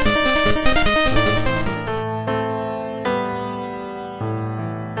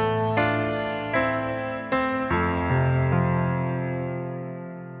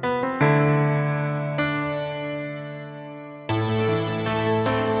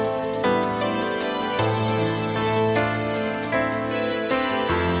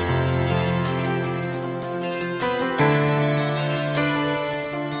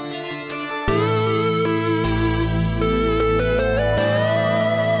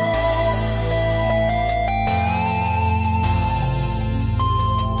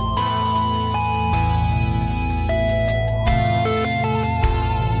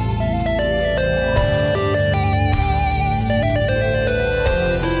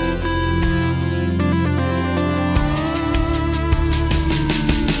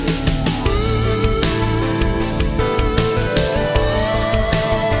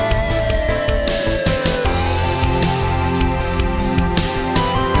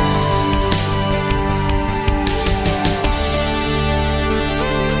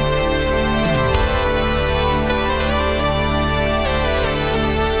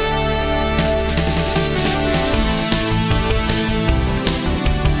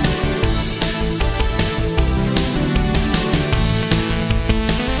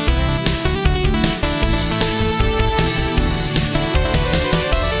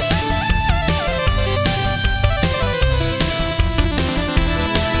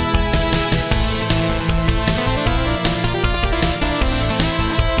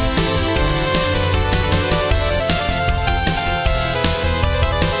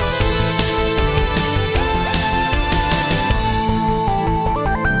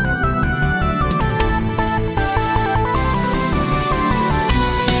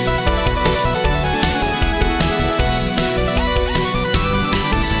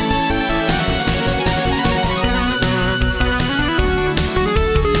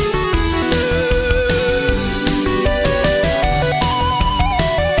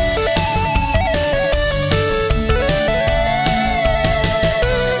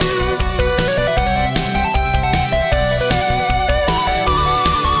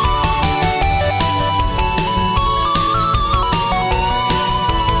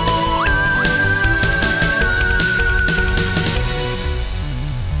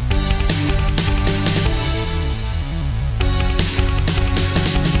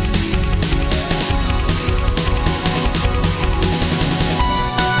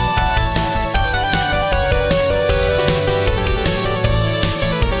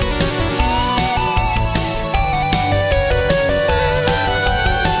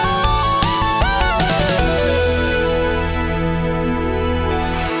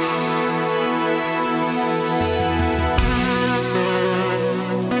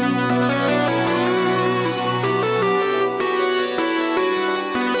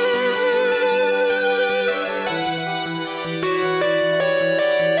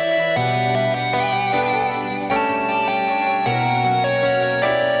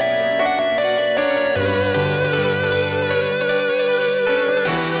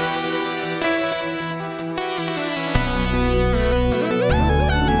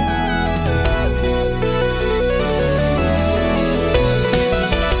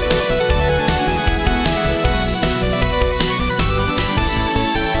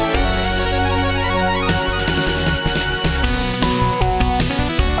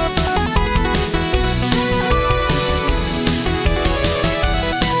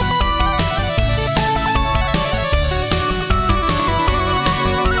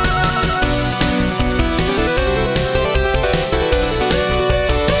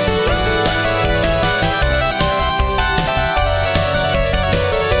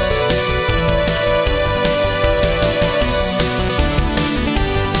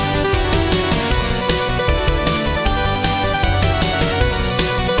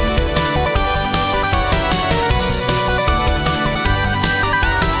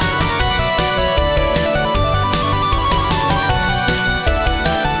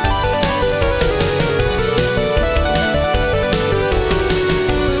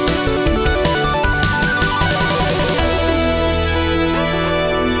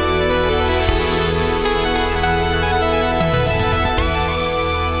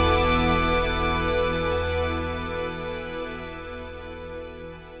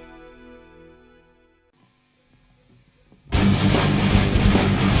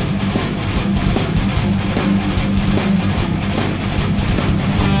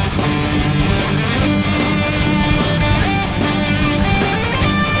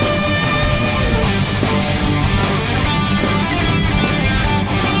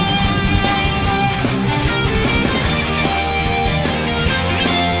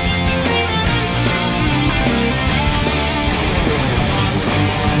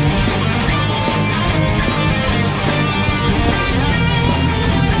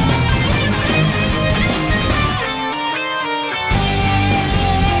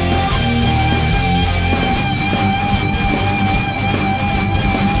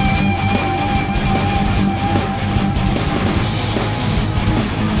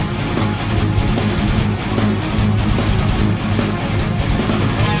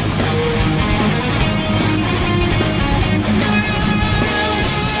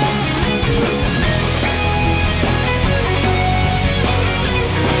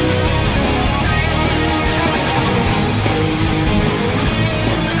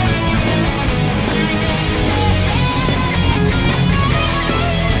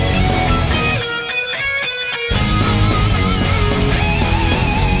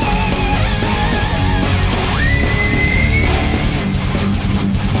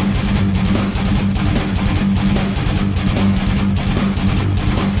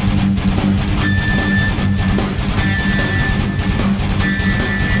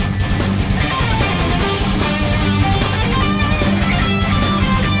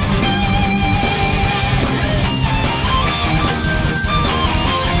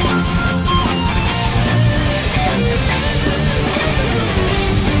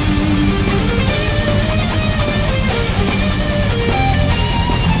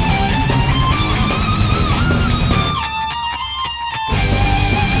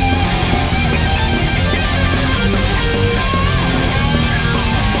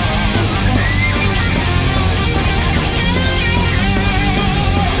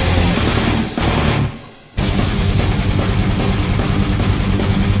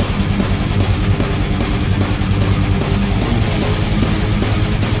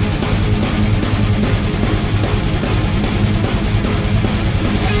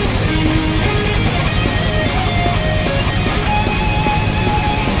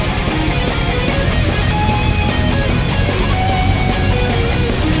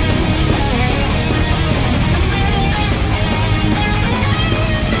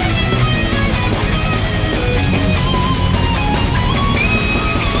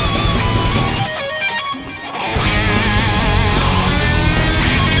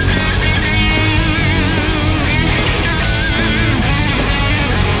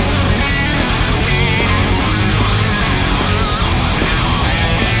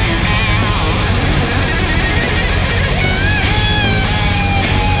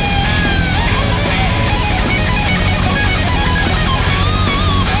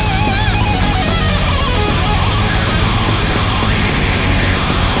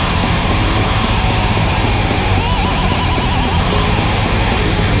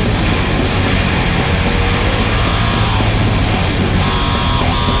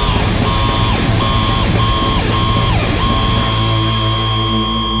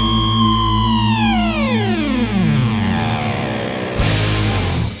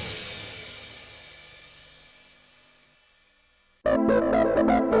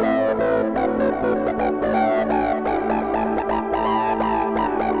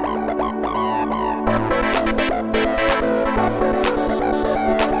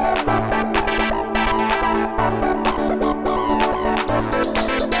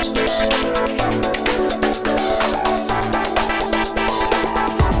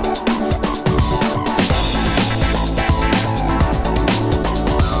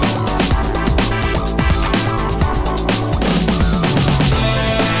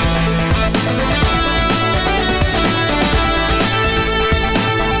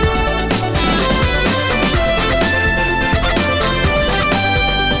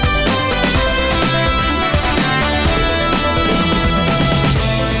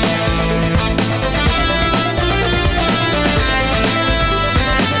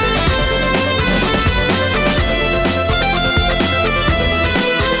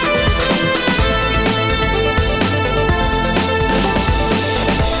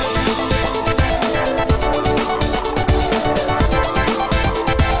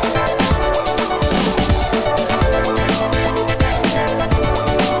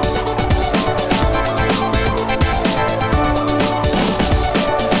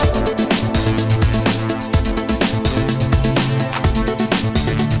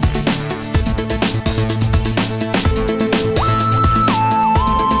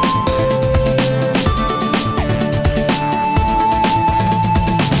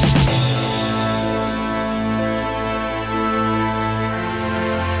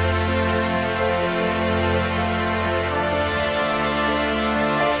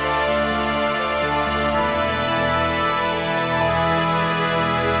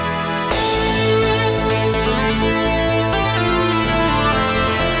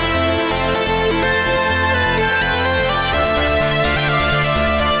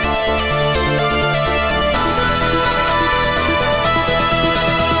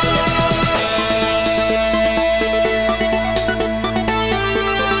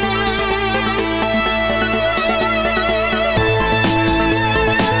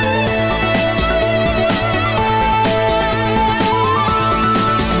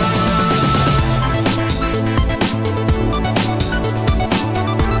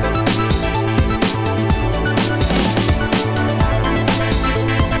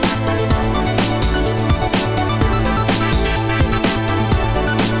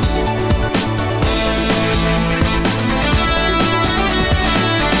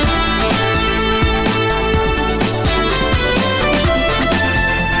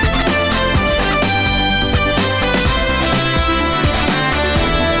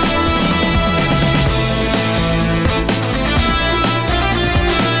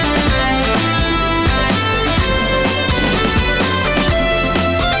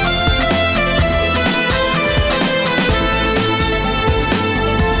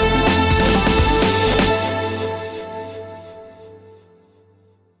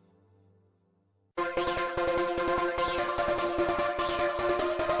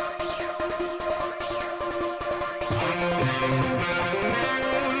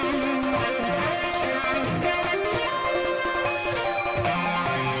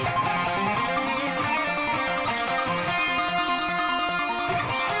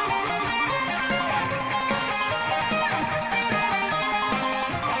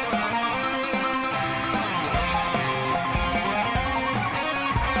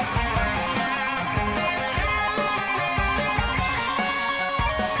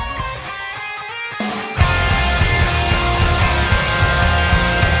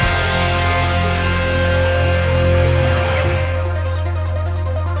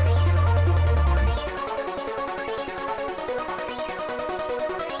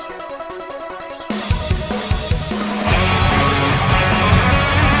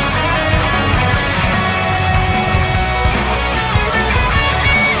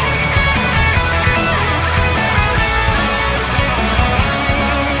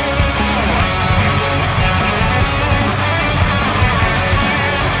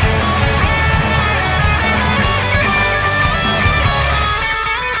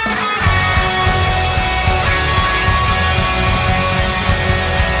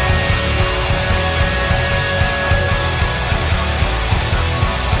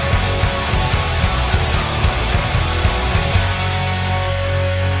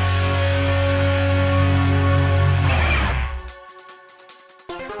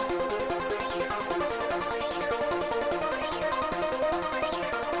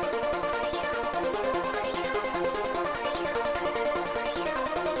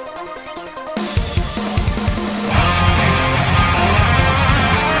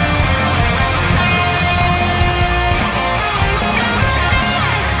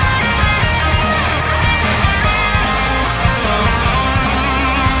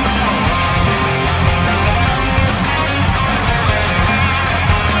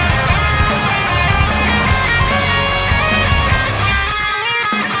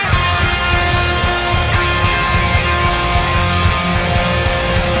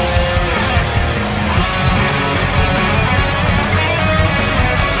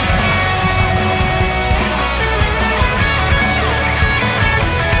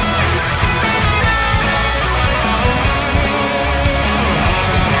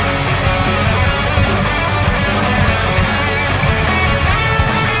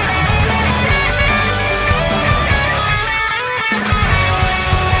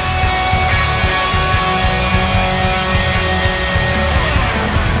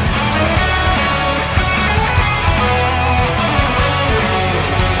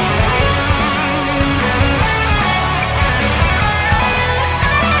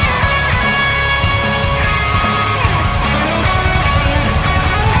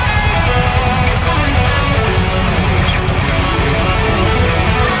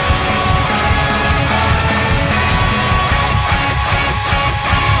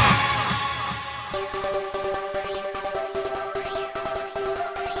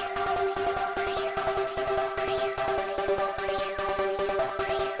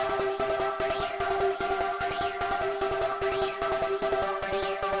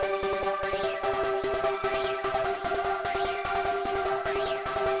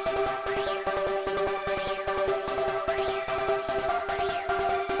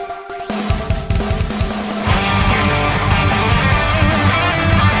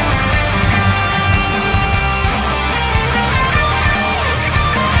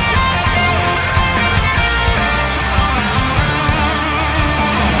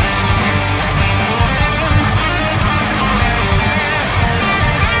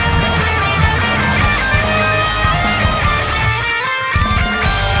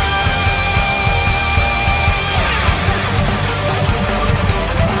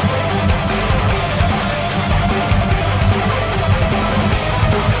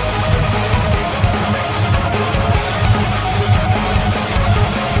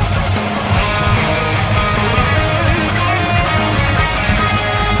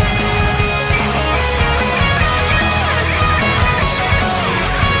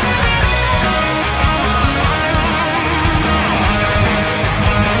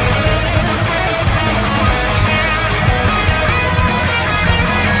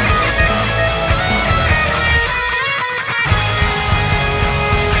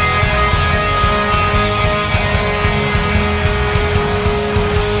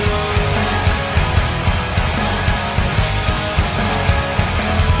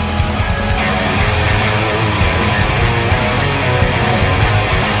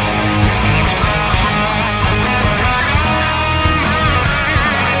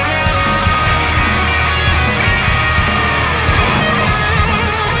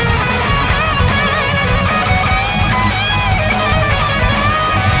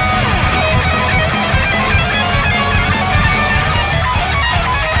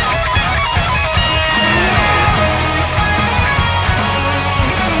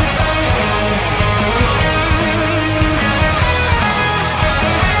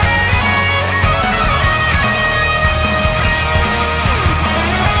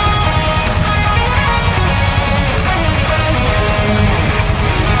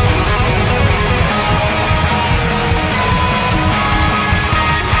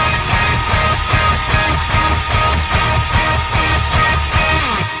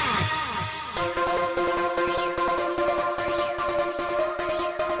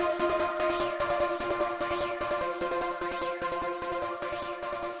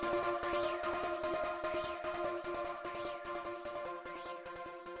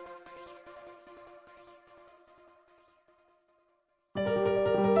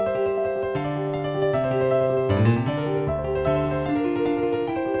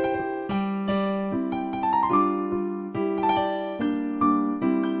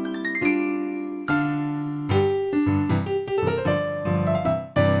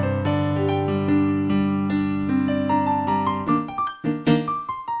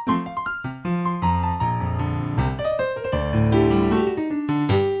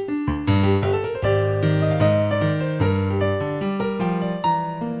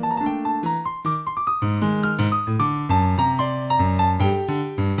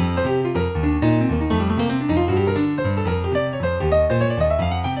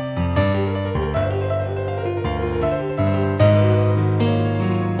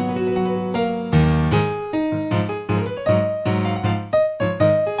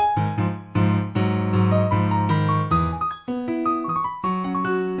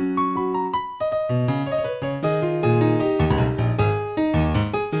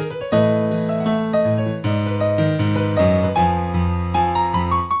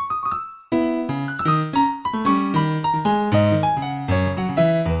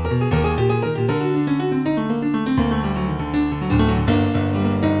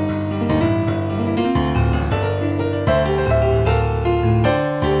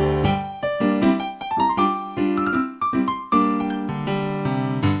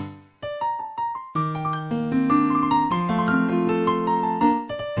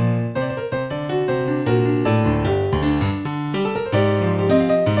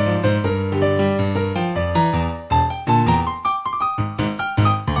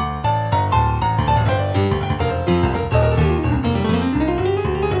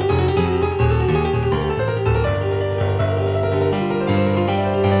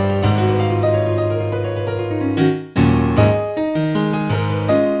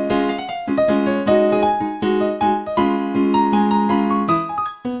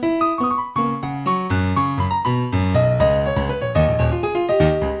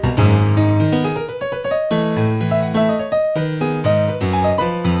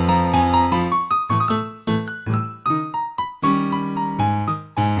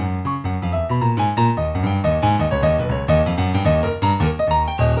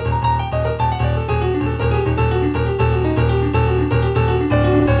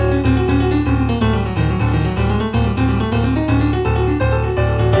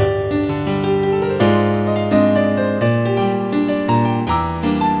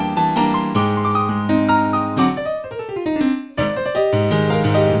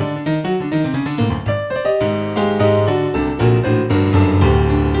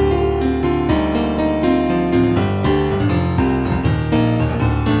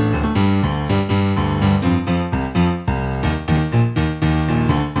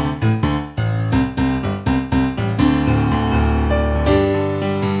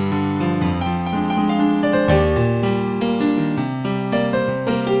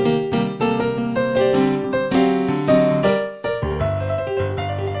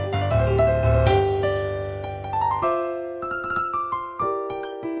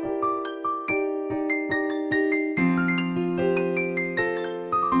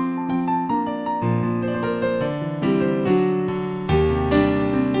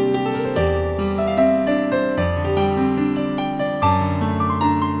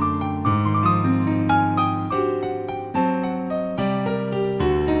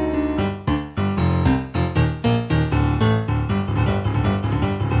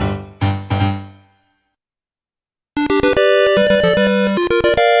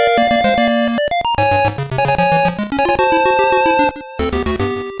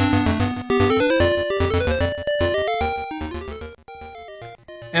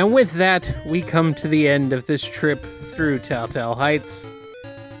 And with that, we come to the end of this trip through Tal Tal Heights.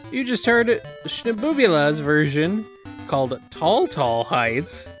 You just heard Shnabubula's version called Tal Tal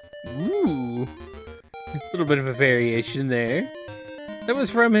Heights. Ooh, a little bit of a variation there. That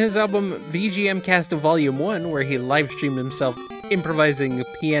was from his album VGM Cast of Volume 1, where he live-streamed himself improvising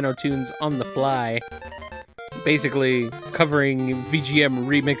piano tunes on the fly. Basically covering VGM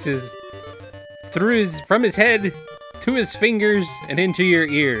remixes from his head to his fingers and into your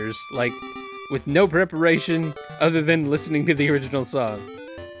ears, like with no preparation other than listening to the original song.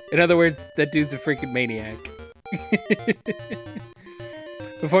 In other words, that dude's a freaking maniac.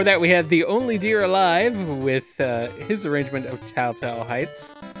 Before that, we had The Only Deer Alive with his arrangement of Tal Tal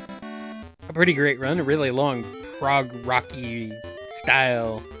Heights. A pretty great run, a really long prog rocky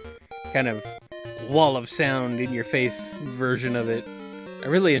style, kind of wall of sound in your face version of it. I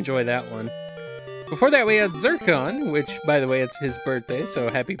really enjoy that one. Before that, we had Zircon, which, by the way, it's his birthday, so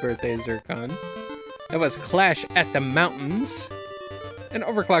happy birthday, Zircon. That was Clash at the Mountains. an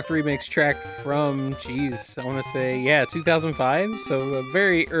OverClocked remix track from, geez, I want to say, yeah, 2005, so a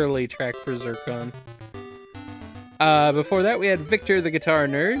very early track for Zircon. Before that, we had Victor the Guitar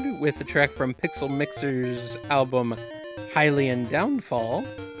Nerd with a track from Pixel Mixer's album Hylian Downfall,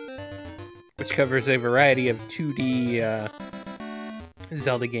 which covers a variety of 2D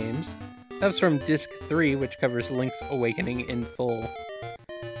Zelda games. That was from Disc 3, which covers Link's Awakening in full.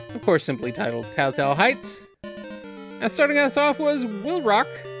 Of course, simply titled Tal Tal Heights. Now, starting us off was WillRock.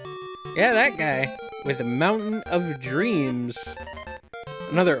 Yeah, that guy. With Mountain of Dreams.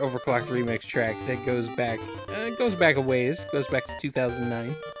 Another OverClocked remix track that goes back a ways. Goes back to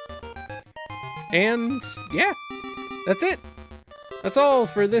 2009. And, yeah. That's it. That's all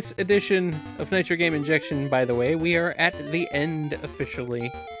for this edition of Nitro Game Injection, by the way. We are at the end,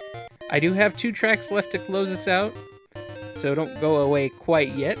 officially. I do have 2 tracks left to close us out, so don't go away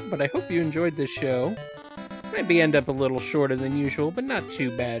quite yet, but I hope you enjoyed this show. Maybe end up a little shorter than usual, but not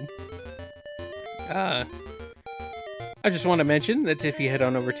too bad. I just want to mention that if you head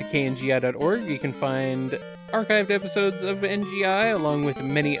on over to KNGI.org, you can find archived episodes of NGI, along with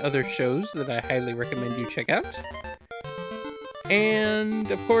many other shows that I highly recommend you check out. And,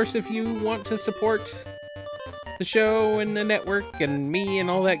 of course, if you want to support the show and the network and me and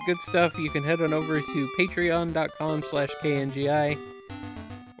all that good stuff, you can head on over to patreon.com/KNGI,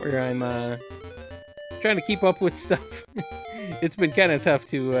 where I'm trying to keep up with stuff. It's been kind of tough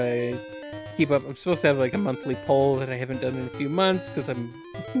to keep up. I'm supposed to have like a monthly poll that I haven't done in a few months because I'm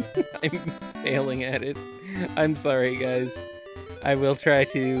failing at it. I'm sorry, guys. I will try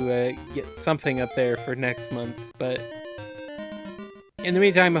to get something up there for next month, but in the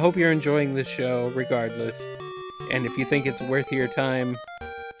meantime, I hope you're enjoying this show regardless. And if you think it's worth your time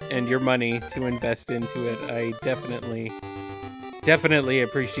and your money to invest into it, I definitely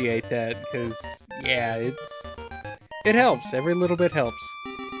appreciate that, because, yeah, it helps. Every little bit helps.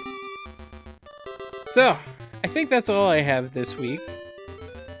 So, I think that's all I have this week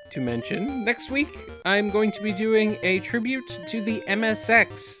to mention. Next week, I'm going to be doing a tribute to the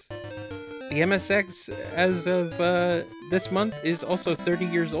MSX. The MSX, as of this month, is also 30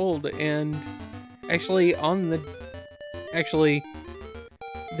 years old, and actually,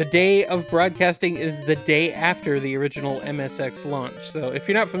 the day of broadcasting is the day after the original MSX launch. So if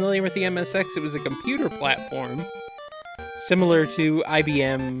you're not familiar with the MSX, it was a computer platform similar to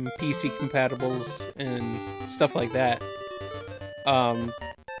IBM PC compatibles and stuff like that.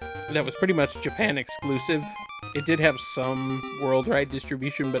 That was pretty much Japan exclusive. It did have some worldwide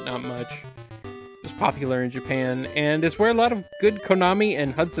distribution, but not much. It was popular in Japan, and it's where a lot of good Konami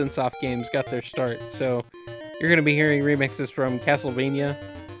and Hudson Soft games got their start. So you're going to be hearing remixes from Castlevania,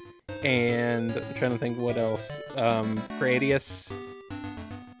 and I'm trying to think what else. Gradius,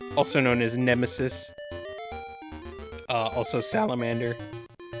 also known as Nemesis, also Salamander,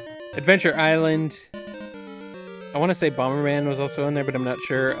 Adventure Island. I want to say Bomberman was also in there, but I'm not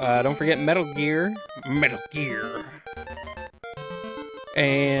sure. Don't forget Metal Gear.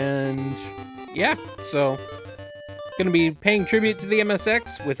 And yeah, so gonna be paying tribute to the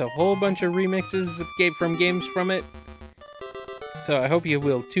MSX with a whole bunch of remixes from games from it. So I hope you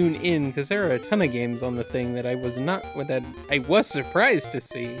will tune in, because there are a ton of games on the thing that I was surprised to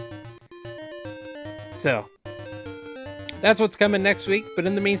see. So that's what's coming next week, but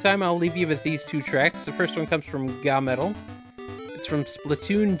in the meantime, I'll leave you with these 2 tracks. The first one comes from Ga Metal. It's from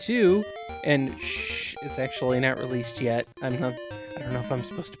Splatoon 2, and shh, it's actually not released yet. I don't know if I'm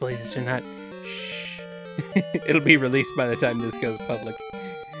supposed to play this or not. Shh. It'll be released by the time this goes public.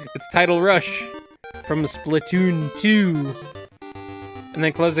 It's Title Rush from Splatoon 2. And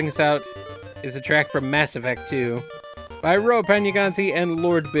then closing us out is a track from Mass Effect 2 by Ro Pagnaganti and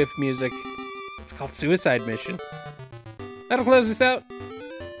Lord Biff Music. It's called Suicide Mission. That'll close us out.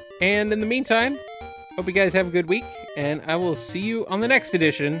 And in the meantime, hope you guys have a good week, and I will see you on the next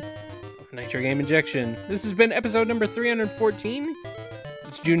edition of Nitro Game Injection. This has been episode number 314.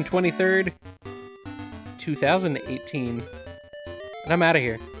 It's June 23rd, 2018. And I'm out of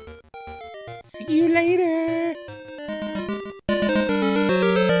here. See you later!